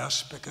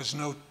US because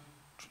no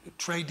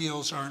trade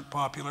deals aren't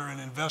popular and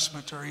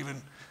investments are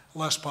even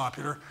less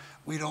popular.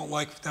 We don't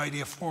like the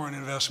idea of foreign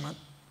investment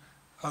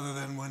other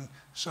than when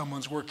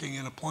someone's working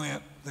in a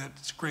plant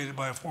that's created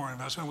by a foreign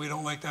investment. We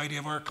don't like the idea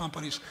of our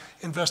companies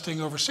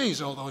investing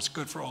overseas, although it's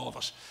good for all of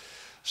us.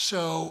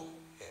 So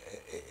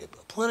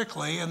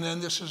politically, and then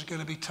this is going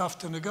to be tough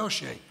to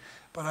negotiate.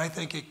 But I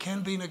think it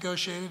can be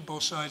negotiated.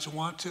 Both sides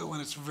want to,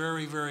 and it's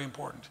very, very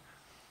important.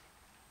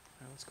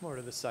 All right, let's come over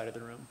to this side of the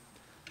room.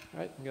 All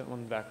right, we got one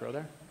in the back row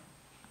there.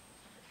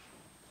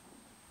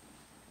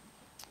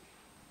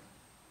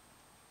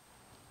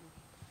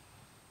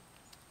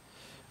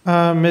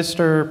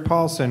 Mr.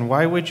 Paulson,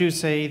 why would you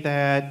say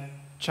that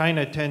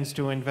China tends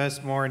to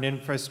invest more in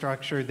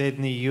infrastructure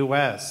than the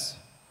U.S.?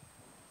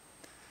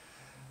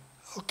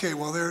 Okay,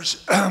 well,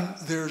 there's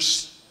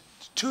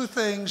 2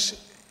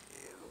 things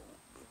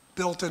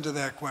built into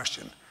that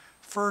question.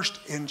 First,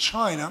 in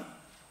China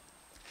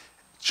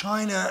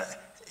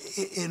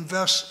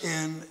invest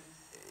in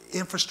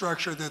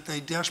infrastructure that they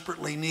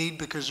desperately need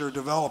because they're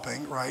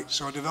developing, right?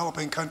 So a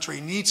developing country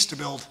needs to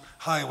build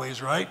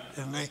highways, right?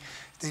 And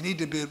they need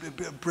to build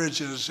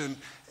bridges and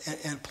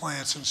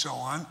plants and so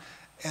on.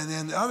 And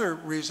then the other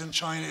reason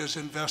China is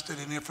invested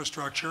in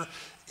infrastructure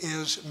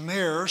is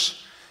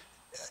mayors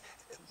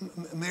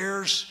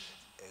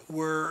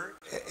were,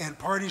 and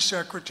party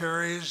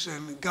secretaries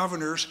and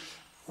governors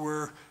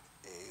were,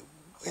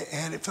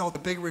 and it felt a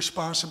big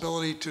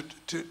responsibility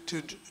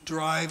to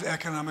drive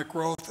economic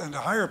growth and to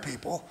hire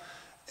people.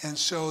 And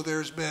so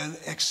there's been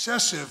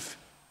excessive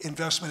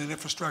investment in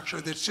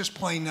infrastructure that's just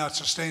plain not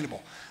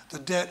sustainable. The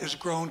debt has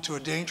grown to a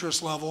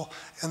dangerous level,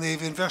 and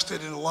they've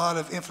invested in a lot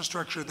of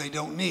infrastructure they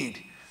don't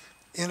need,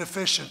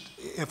 inefficient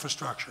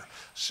infrastructure.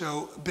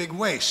 So big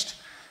waste.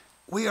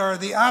 We are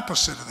the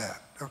opposite of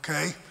that,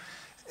 okay?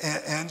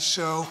 And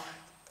so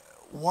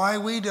why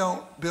we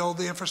don't build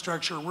the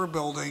infrastructure we're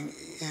building,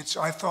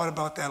 I've thought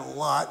about that a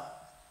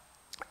lot,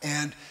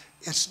 and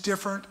it's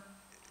different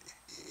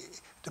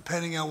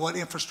depending on what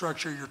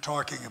infrastructure you're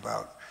talking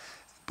about.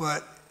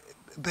 But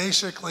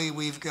basically,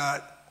 we've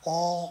got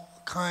all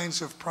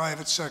kinds of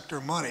private sector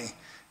money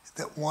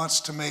that wants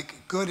to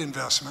make good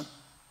investment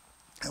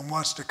and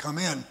wants to come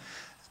in.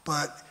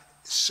 But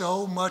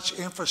so much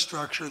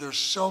infrastructure, there's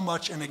so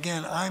much, and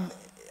again,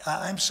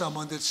 I'm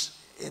someone that's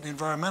an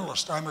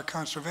environmentalist, I'm a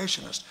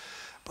conservationist,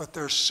 but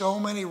there's so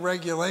many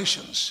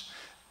regulations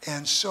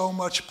and so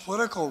much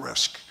political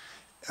risk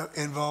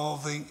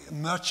involving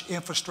much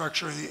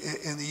infrastructure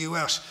in the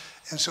US.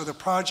 And so the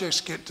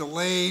projects get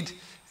delayed,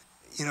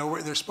 you know,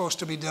 they're supposed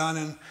to be done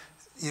in,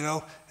 you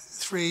know,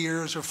 3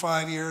 years or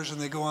 5 years,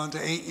 and they go on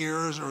to 8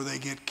 years, or they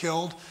get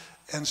killed.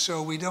 And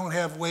so we don't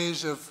have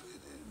ways of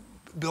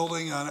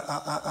building on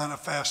a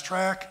fast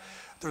track.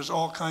 There's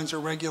all kinds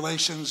of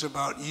regulations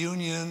about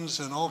unions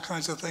and all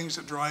kinds of things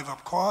that drive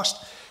up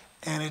cost.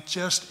 And it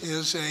just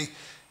is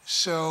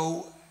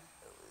so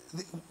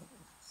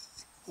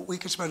we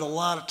could spend a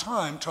lot of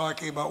time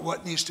talking about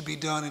what needs to be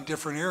done in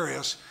different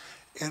areas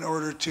in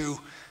order to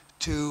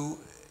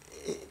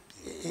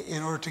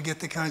get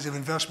the kinds of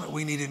investment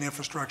we need in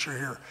infrastructure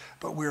here.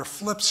 But we're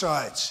flip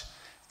sides,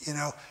 you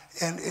know,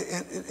 and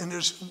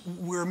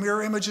we're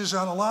mirror images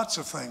on lots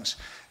of things.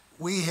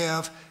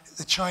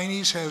 The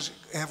Chinese have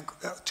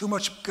too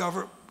much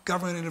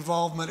government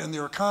involvement in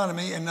their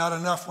economy and not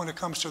enough when it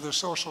comes to their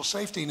social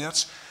safety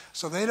nets.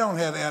 So they don't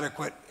have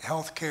adequate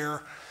health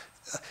care,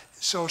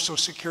 social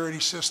security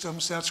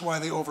systems. That's why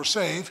they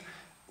oversave.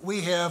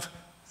 We have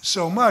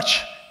so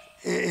much,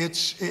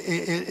 it's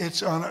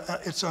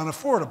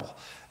unaffordable.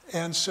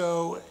 And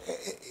so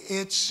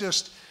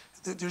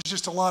there's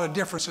just a lot of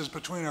differences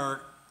between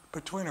our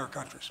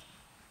countries.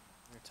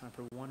 We have time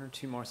for one or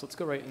two more, so let's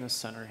go right in the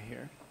center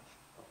here.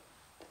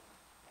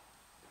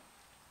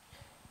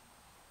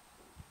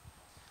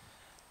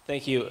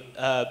 Thank you.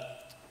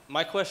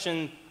 My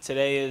question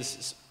today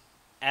is,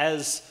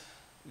 as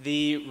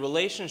the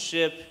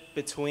relationship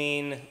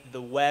between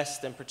the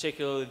West, and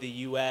particularly the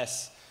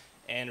US,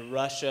 and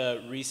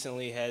Russia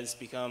recently has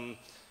become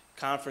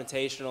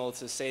confrontational,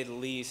 to say the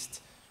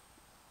least,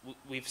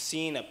 we've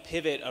seen a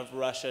pivot of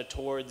Russia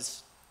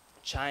towards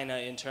China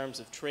in terms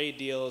of trade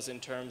deals,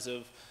 in terms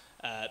of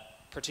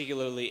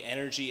particularly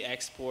energy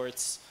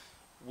exports.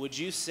 Would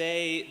you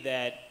say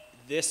that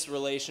this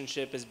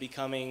relationship is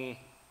becoming,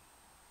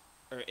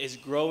 or is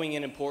growing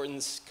in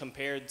importance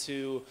compared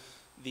to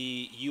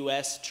the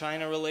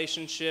US-China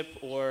relationship,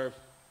 or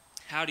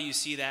how do you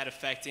see that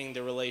affecting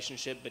the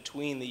relationship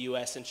between the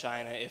US and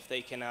China if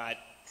they cannot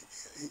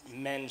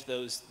mend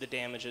the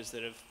damages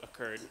that have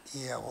occurred?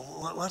 Yeah,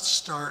 well, let's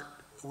start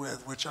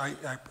with, which I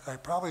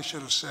probably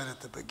should have said at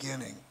the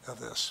beginning of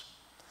this,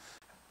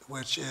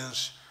 which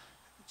is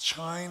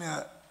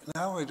China.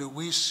 Not only do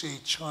we see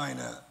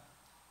China,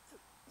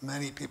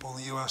 many people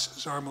in the US,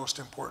 as our most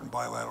important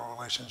bilateral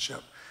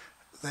relationship,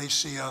 they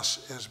see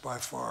us as by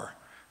far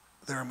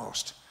their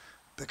most.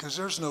 Because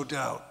there's no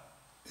doubt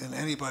in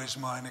anybody's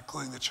mind,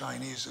 including the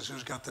Chinese, is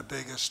who's got the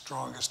biggest,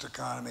 strongest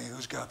economy,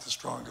 who's got the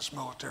strongest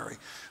military,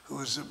 who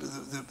is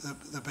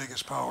the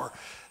biggest power.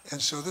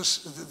 And so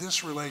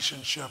this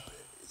relationship,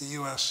 the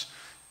US,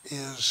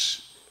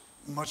 is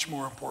much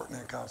more important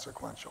and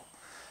consequential.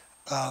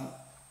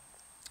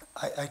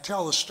 I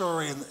tell the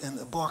story in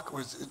the book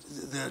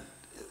that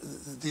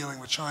dealing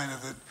with China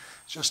that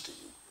just,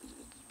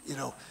 you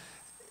know,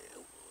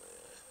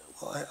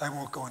 well, I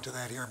won't go into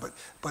that here,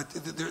 but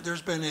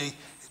there's been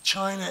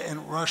China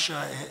and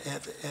Russia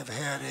have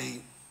had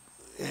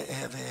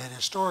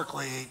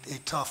historically a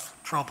tough,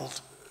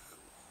 troubled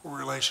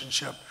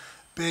relationship,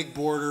 big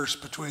borders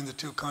between the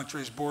two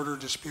countries, border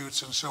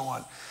disputes and so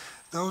on.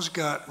 Those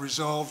got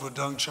resolved with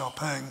Deng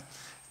Xiaoping,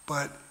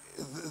 but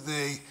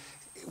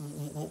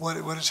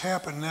what has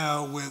happened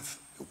now with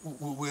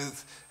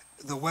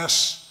the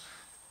West,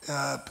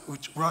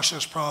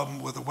 Russia's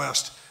problem with the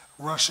West,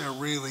 Russia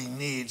really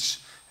needs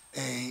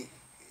a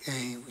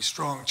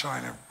strong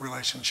China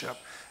relationship.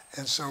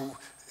 And so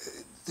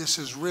this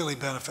has really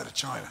benefited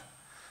China.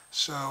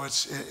 So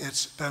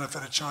it's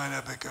benefited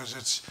China because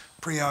it's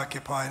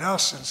preoccupied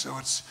us, and so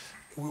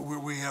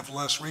we have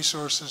less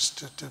resources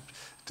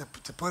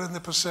to put in the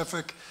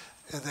Pacific.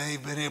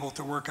 They've been able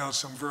to work out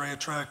some very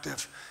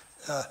attractive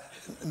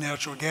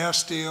natural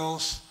gas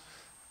deals,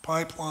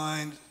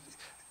 pipeline.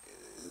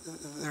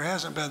 There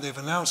hasn't been, they've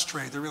announced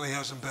trade, there really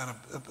hasn't been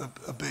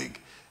a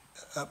big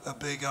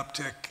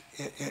uptick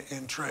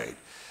in trade.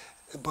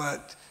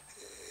 But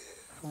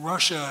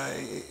Russia,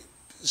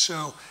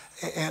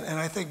 and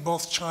I think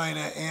both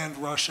China and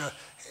Russia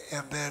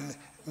have been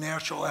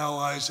natural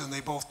allies, and they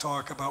both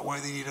talk about why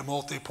they need a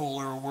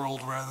multipolar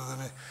world rather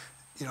than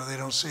they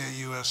don't see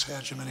a U.S.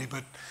 hegemony.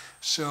 But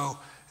so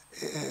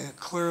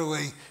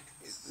clearly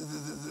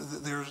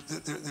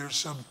there's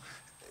some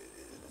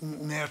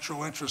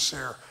natural interests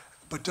there.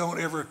 But don't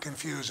ever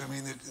confuse. I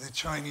mean, the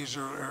Chinese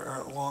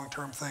are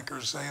long-term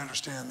thinkers. They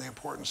understand the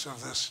importance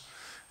of this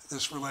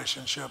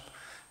relationship.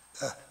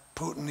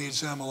 Putin needs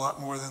them a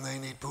lot more than they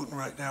need Putin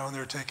right now, and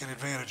they're taking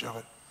advantage of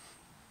it.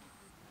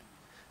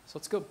 So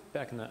let's go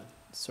back in the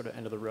sort of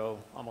end of the row,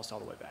 almost all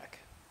the way back.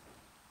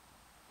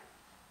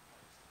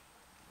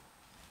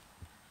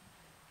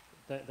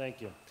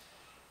 Thank you.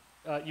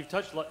 You've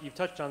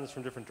touched on this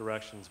from different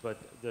directions, but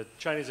the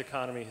Chinese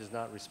economy has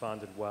not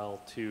responded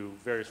well to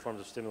various forms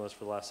of stimulus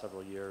for the last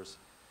several years.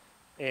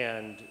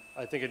 And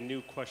I think a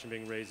new question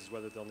being raised is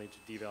whether they'll need to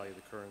devalue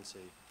the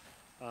currency.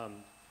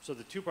 So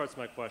the two parts of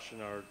my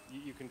question are,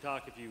 you can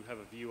talk if you have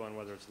a view on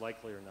whether it's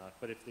likely or not,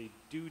 but if they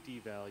do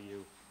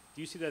devalue,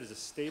 do you see that as a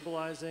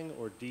stabilizing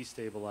or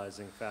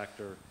destabilizing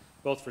factor,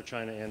 both for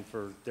China and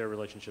for their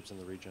relationships in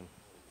the region?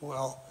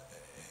 Well,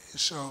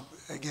 so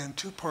again,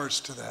 two parts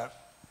to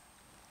that.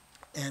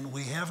 And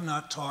we have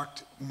not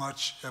talked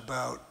much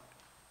about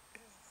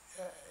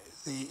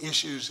the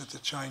issues that the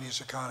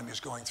Chinese economy is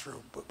going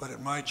through, but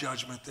in my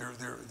judgment,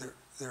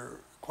 they're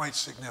quite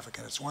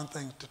significant. It's one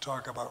thing to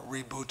talk about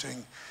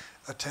rebooting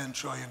a $10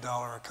 trillion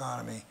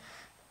economy,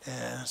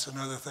 and it's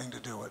another thing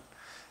to do it.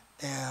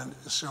 And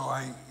so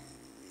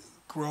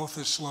growth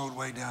has slowed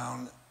way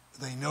down.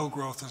 They know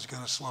growth is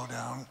going to slow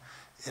down.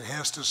 It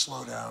has to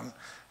slow down.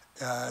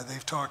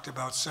 They've talked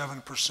about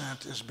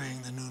 7% as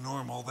being the new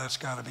normal. That's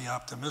got to be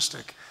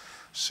optimistic.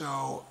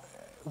 So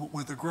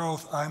with the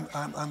growth,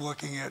 I'm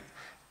looking at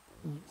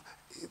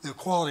the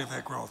quality of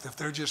that growth. If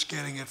they're just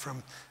getting it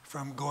from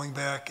going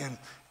back and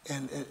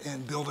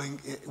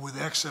building it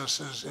with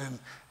excesses and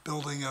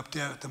building up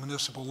debt at the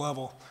municipal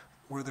level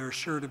where there's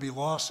sure to be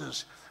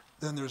losses,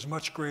 then there's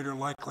much greater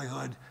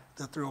likelihood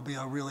that there will be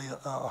a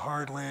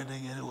hard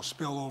landing and it will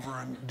spill over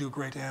and do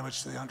great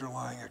damage to the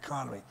underlying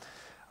economy.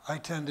 I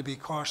tend to be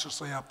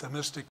cautiously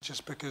optimistic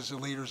just because the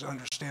leaders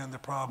understand the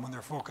problem and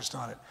they're focused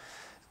on it.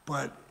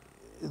 But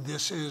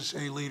this is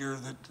a leader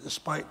that,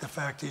 despite the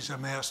fact he's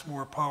amassed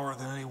more power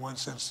than anyone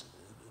since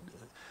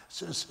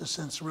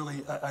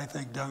really, I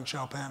think, Deng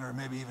Xiaoping or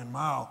maybe even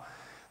Mao,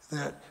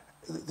 that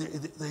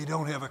they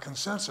don't have a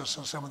consensus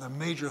on some of the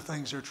major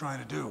things they're trying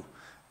to do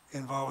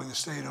involving the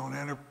state-owned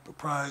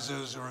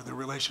enterprises or the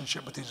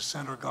relationship between the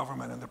central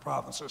government and the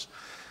provinces.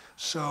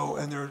 So,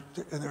 and the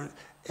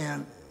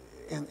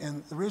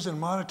reason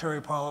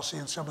monetary policy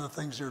and some of the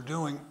things they're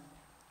doing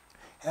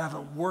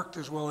haven't worked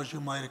as well as you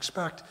might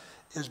expect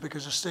is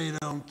because the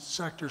state-owned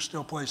sector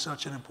still plays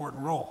such an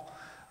important role.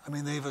 I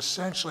mean, they've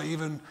essentially,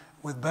 even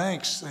with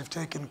banks, they've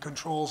taken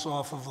controls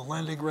off of the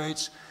lending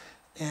rates,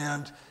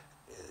 and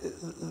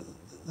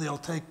they'll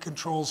take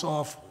controls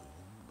off,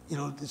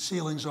 the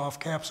ceilings off,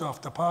 caps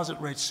off deposit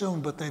rates soon,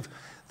 but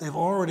they've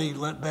already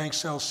let banks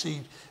sell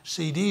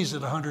CDs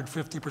at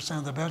 150%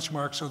 of the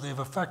benchmark, so they've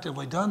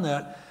effectively done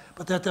that.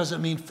 But that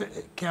doesn't mean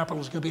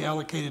capital is going to be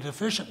allocated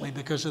efficiently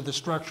because of the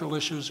structural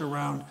issues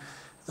around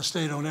the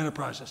state-owned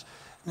enterprises.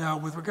 Now,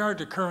 with regard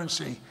to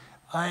currency,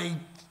 I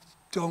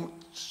don't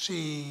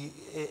see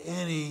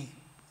any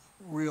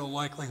real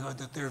likelihood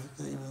that they're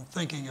even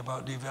thinking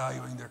about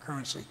devaluing their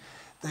currency.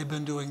 They've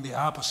been doing the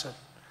opposite,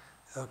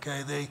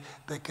 okay?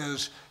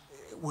 Because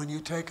when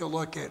you take a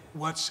look at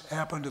what's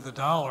happened to the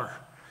dollar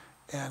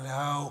and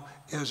how,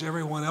 as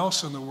everyone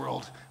else in the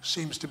world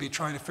seems to be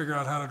trying to figure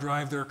out how to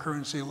drive their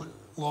currency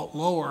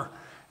lower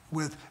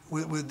with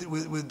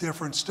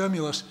different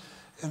stimulus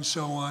and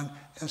so on,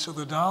 and so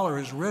the dollar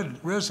has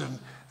risen.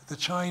 The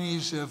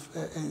Chinese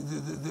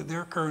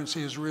their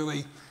currency has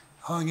really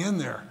hung in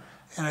there.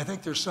 And I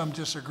think there's some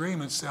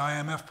disagreements. The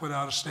IMF put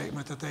out a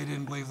statement that they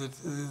didn't believe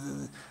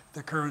that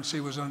the currency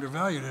was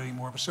undervalued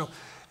anymore. So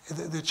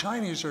the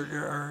Chinese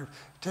are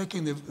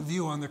taking the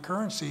view on the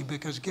currency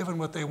because given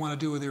what they want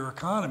to do with their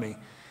economy,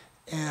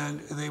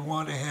 and they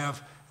want to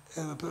have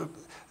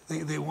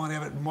they want to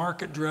have it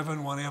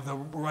market-driven, want to have the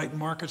right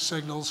market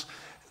signals.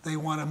 They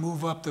want to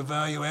move up the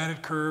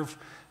value-added curve.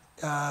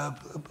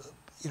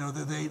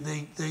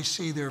 They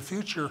see their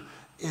future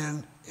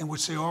in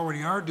which they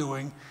already are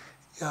doing,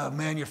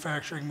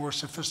 manufacturing more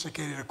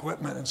sophisticated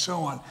equipment and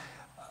so on.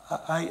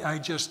 I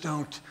just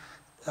don't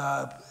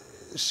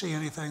see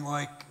anything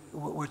like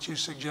what you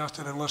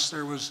suggested unless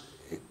there was,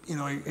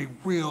 a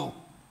real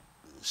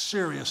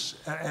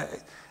serious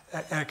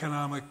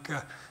economic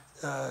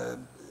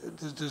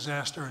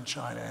disaster in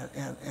China.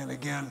 And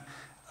again,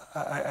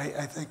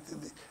 I think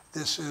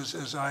this is,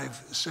 as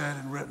I've said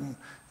and written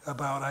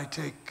about, I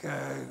take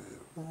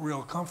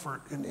real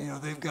comfort in, you know,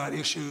 they've got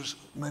issues.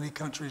 Many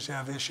countries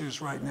have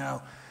issues right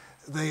now.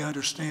 They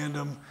understand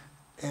them,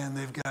 and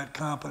they've got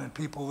competent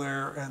people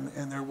there,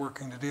 and they're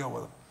working to deal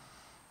with them.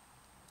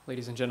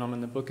 Ladies and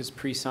gentlemen, the book is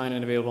pre-signed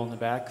and available in the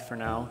back for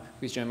now.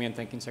 Please join me in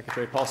thanking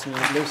Secretary Paulson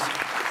and Luce.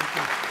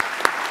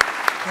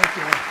 Thank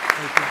you.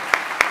 Thank you.